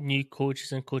for new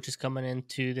coaches and coaches coming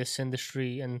into this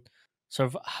industry, and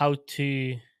sort of how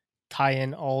to tie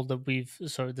in all that we've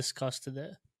sort of discussed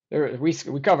today? We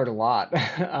covered a lot,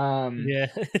 Yeah.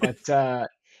 but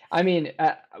I mean,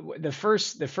 the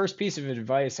first piece of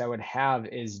advice I would have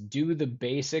is do the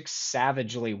basics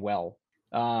savagely well.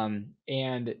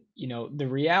 And the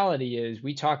reality is,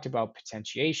 we talked about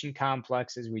potentiation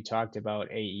complexes, we talked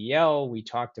about AEL, we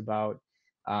talked about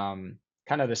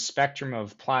kind of the spectrum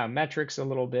of plyometrics a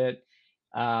little bit.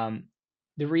 Um,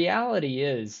 the reality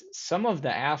is, some of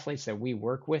the athletes that we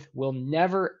work with will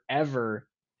never ever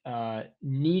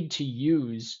need to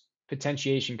use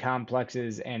potentiation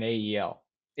complexes and AEL.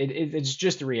 It's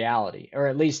just a reality, or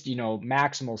at least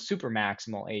maximal, super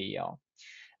maximal AEL.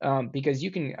 because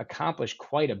you can accomplish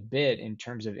quite a bit in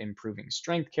terms of improving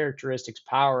strength characteristics,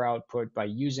 power output by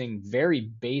using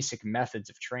very basic methods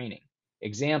of training.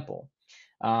 Example,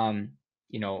 um,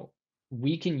 you know,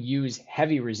 we can use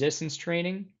heavy resistance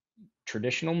training,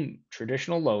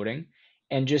 traditional loading,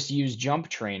 and just use jump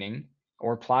training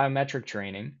or plyometric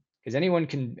training, because anyone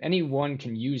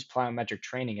can use plyometric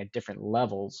training at different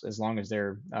levels as long as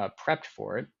they're prepped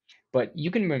for it. But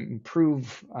you can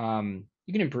improve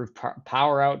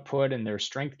power output and their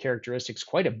strength characteristics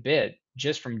quite a bit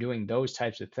just from doing those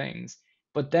types of things.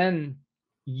 But then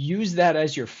use that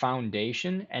as your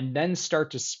foundation, and then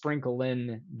start to sprinkle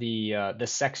in the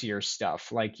sexier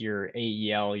stuff like your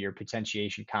AEL, your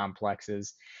potentiation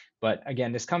complexes. But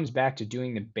again, this comes back to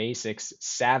doing the basics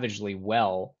savagely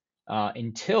well,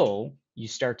 until you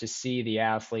start to see the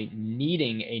athlete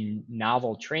needing a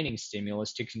novel training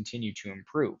stimulus to continue to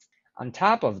improve. On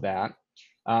top of that,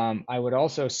 I would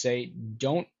also say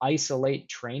don't isolate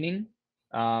training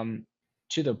um,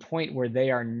 to the point where they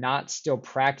are not still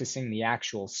practicing the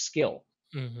actual skill.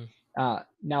 Hmm.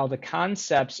 Now, the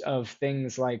concepts of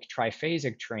things like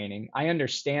triphasic training, I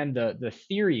understand the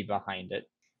theory behind it,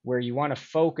 where you want to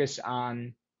focus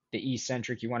on the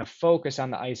eccentric, you want to focus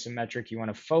on the isometric, you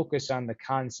want to focus on the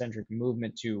concentric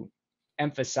movement to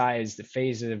emphasize the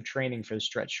phases of training for the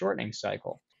stretch shortening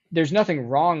cycle. There's nothing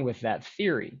wrong with that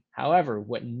theory. However,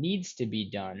 what needs to be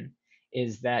done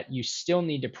is that you still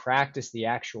need to practice the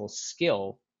actual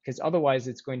skill, because otherwise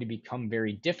it's going to become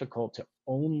very difficult to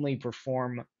only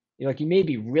perform. Like, you may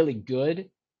be really good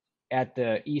at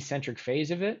the eccentric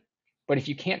phase of it, but if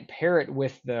you can't pair it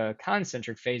with the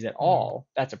concentric phase at Hmm. all,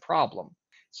 that's a problem.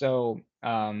 So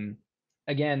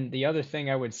again, the other thing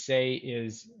I would say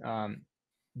is,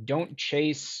 don't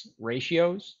chase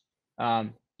ratios.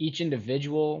 Each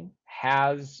individual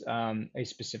has a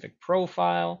specific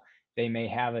profile. They may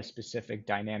have a specific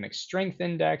dynamic strength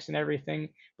index and everything,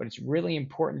 but it's really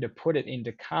important to put it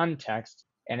into context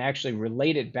and actually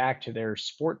relate it back to their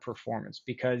sport performance,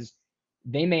 because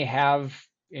they may have,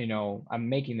 I'm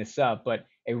making this up, but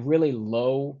a really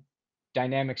low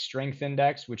dynamic strength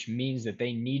index, which means that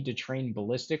they need to train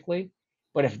ballistically.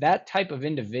 But if that type of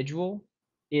individual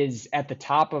is at the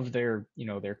top of their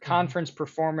Hmm. conference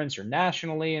performance or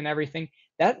nationally and everything,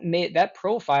 that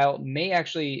profile may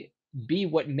actually be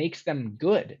what makes them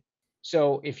good.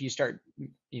 So if you start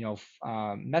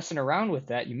messing around with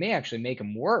that, you may actually make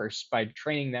them worse by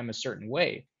training them a certain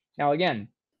way. Now, again,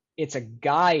 it's a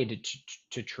guide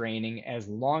to training. As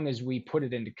long as we put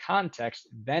it into context,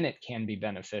 then it can be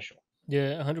beneficial.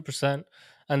 Yeah, 100%.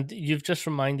 And you've just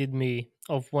reminded me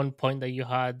of one point that you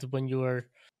had when you were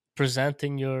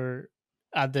presenting your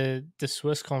at the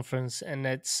Swiss conference, and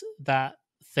it's that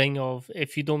thing of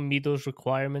if you don't meet those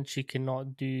requirements, you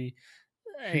cannot do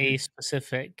a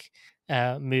specific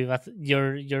move.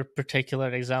 Your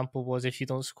particular example was if you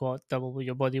don't squat double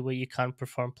your body weight, you can't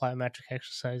perform plyometric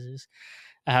exercises.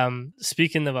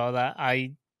 Speaking about that,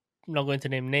 I'm not going to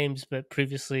name names, but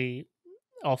previously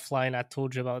offline I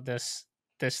told you about this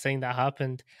thing that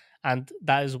happened, and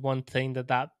that is one thing that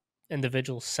that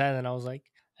individual said, and I was like,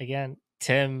 again,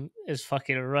 Tim is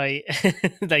fucking right.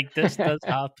 Like this does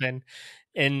happen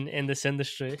in this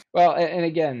industry. Well, and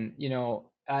again,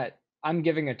 I'm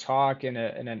giving a talk in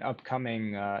an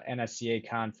upcoming NSCA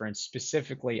conference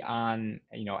specifically on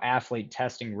athlete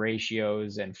testing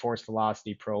ratios and force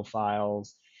velocity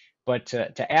profiles. But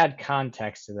to add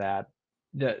context to that,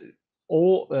 the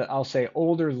I'll say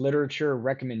older literature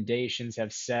recommendations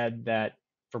have said that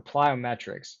for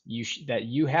plyometrics, that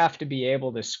you have to be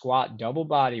able to squat double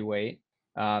body weight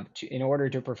in order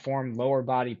to perform lower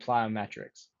body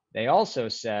plyometrics. They also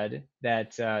said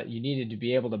that you needed to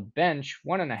be able to bench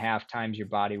 1.5 times your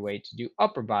body weight to do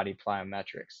upper body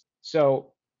plyometrics.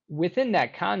 So within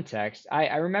that context,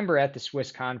 I remember at the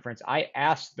Swiss conference, I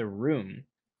asked the room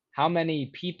how many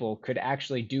people could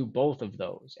actually do both of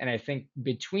those. And I think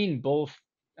between both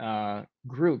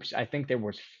groups, I think there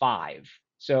was 5.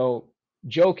 So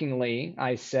jokingly,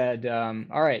 I said,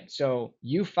 all right, so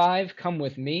you 5 come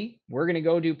with me. We're going to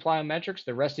go do plyometrics.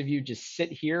 The rest of you just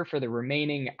sit here for the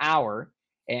remaining hour.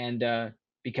 And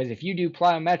because if you do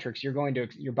plyometrics,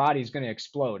 your body's going to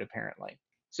explode, apparently.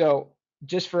 So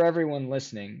just for everyone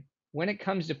listening, when it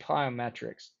comes to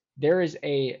plyometrics, there is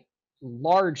a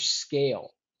large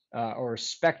scale or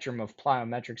spectrum of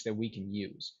plyometrics that we can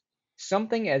use.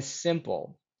 Something as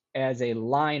simple as a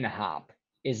line hop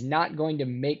is not going to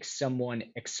make someone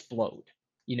explode.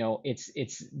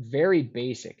 It's very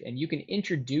basic, and you can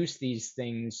introduce these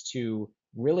things to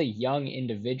really young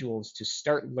individuals to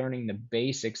start learning the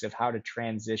basics of how to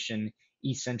transition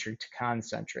eccentric to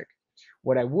concentric.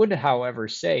 What I would, however,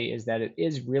 say is that it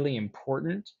is really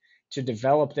important to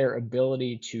develop their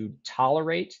ability to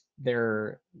tolerate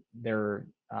their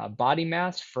body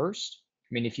mass first.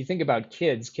 I mean, if you think about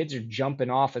kids, kids are jumping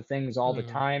off of things all the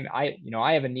Mhm. time.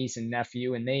 I have a niece and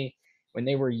nephew, and when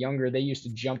they were younger, they used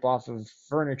to jump off of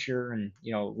furniture and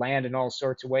land in all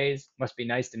sorts of ways. Must be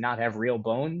nice to not have real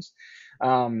bones.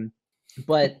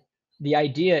 But the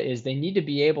idea is they need to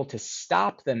be able to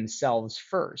stop themselves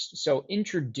first. So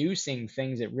introducing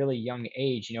things at really young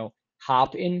age,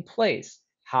 hop in place,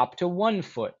 hop to one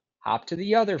foot, hop to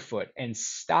the other foot, and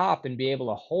stop and be able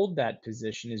to hold that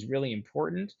position is really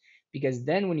important, because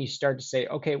then when you start to say,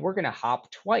 okay, we're going to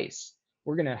hop twice,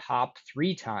 we're going to hop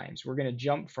three times, we're going to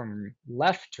jump from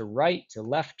left to right to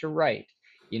left to right.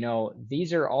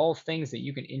 These are all things that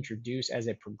you can introduce as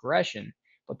a progression,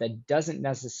 but that doesn't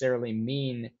necessarily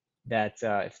mean that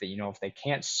if they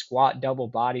can't squat double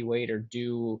body weight or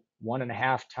do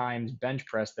 1.5 times bench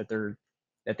press,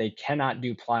 that they cannot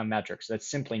do plyometrics. That's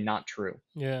simply not true.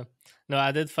 Yeah. No,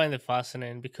 I did find it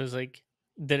fascinating because like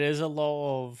there is a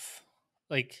lot of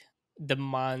like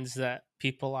demands that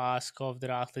people ask of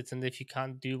their athletes, and if you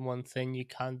can't do one thing, you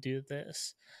can't do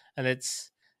this. And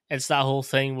it's that whole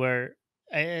thing where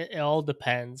it all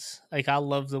depends. Like I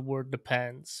love the word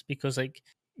depends because like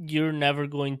you're never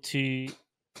going to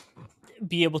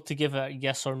be able to give a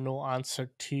yes or no answer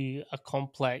to a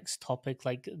complex topic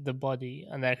like the body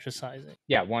and exercising.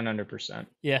 Yeah, 100%.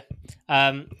 Yeah.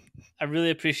 Um, I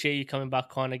really appreciate you coming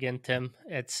back on again, Tim.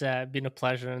 It's been a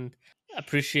pleasure, and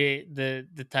appreciate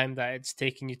the time that it's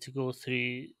taken you to go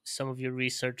through some of your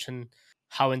research and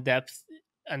how in depth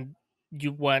and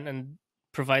you went and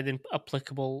providing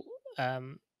applicable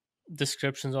um,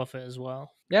 descriptions of it as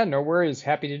well. Yeah, no worries.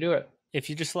 Happy to do it. If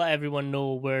you just let everyone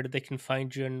know where they can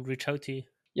find you and reach out to you.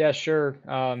 Yeah, sure.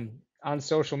 On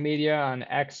social media, on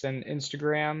X and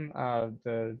Instagram,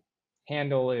 the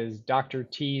handle is Dr.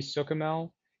 T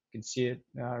Suchomel. You can see it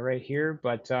right here.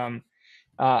 But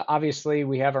obviously,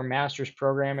 we have our master's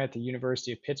program at the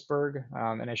University of Pittsburgh,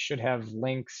 and I should have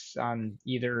links on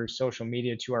either social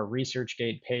media to our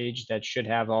ResearchGate page that should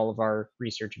have all of our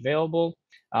research available.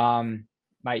 Um,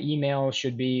 my email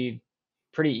should be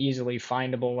pretty easily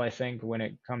findable, I think, when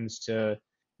it comes to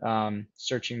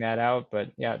searching that out. But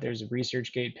yeah, there's a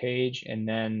ResearchGate page, and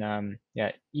then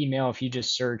yeah, email. If you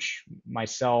just search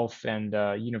myself and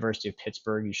University of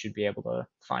Pittsburgh, you should be able to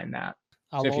find that.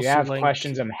 So I'll if you also have link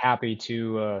questions, I'm happy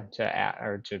to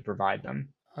provide them.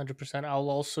 100%. I'll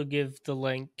also give the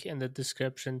link in the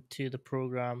description to the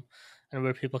program and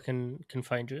where people can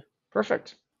find you.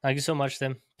 Perfect. Thank you so much,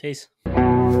 Tim. Peace.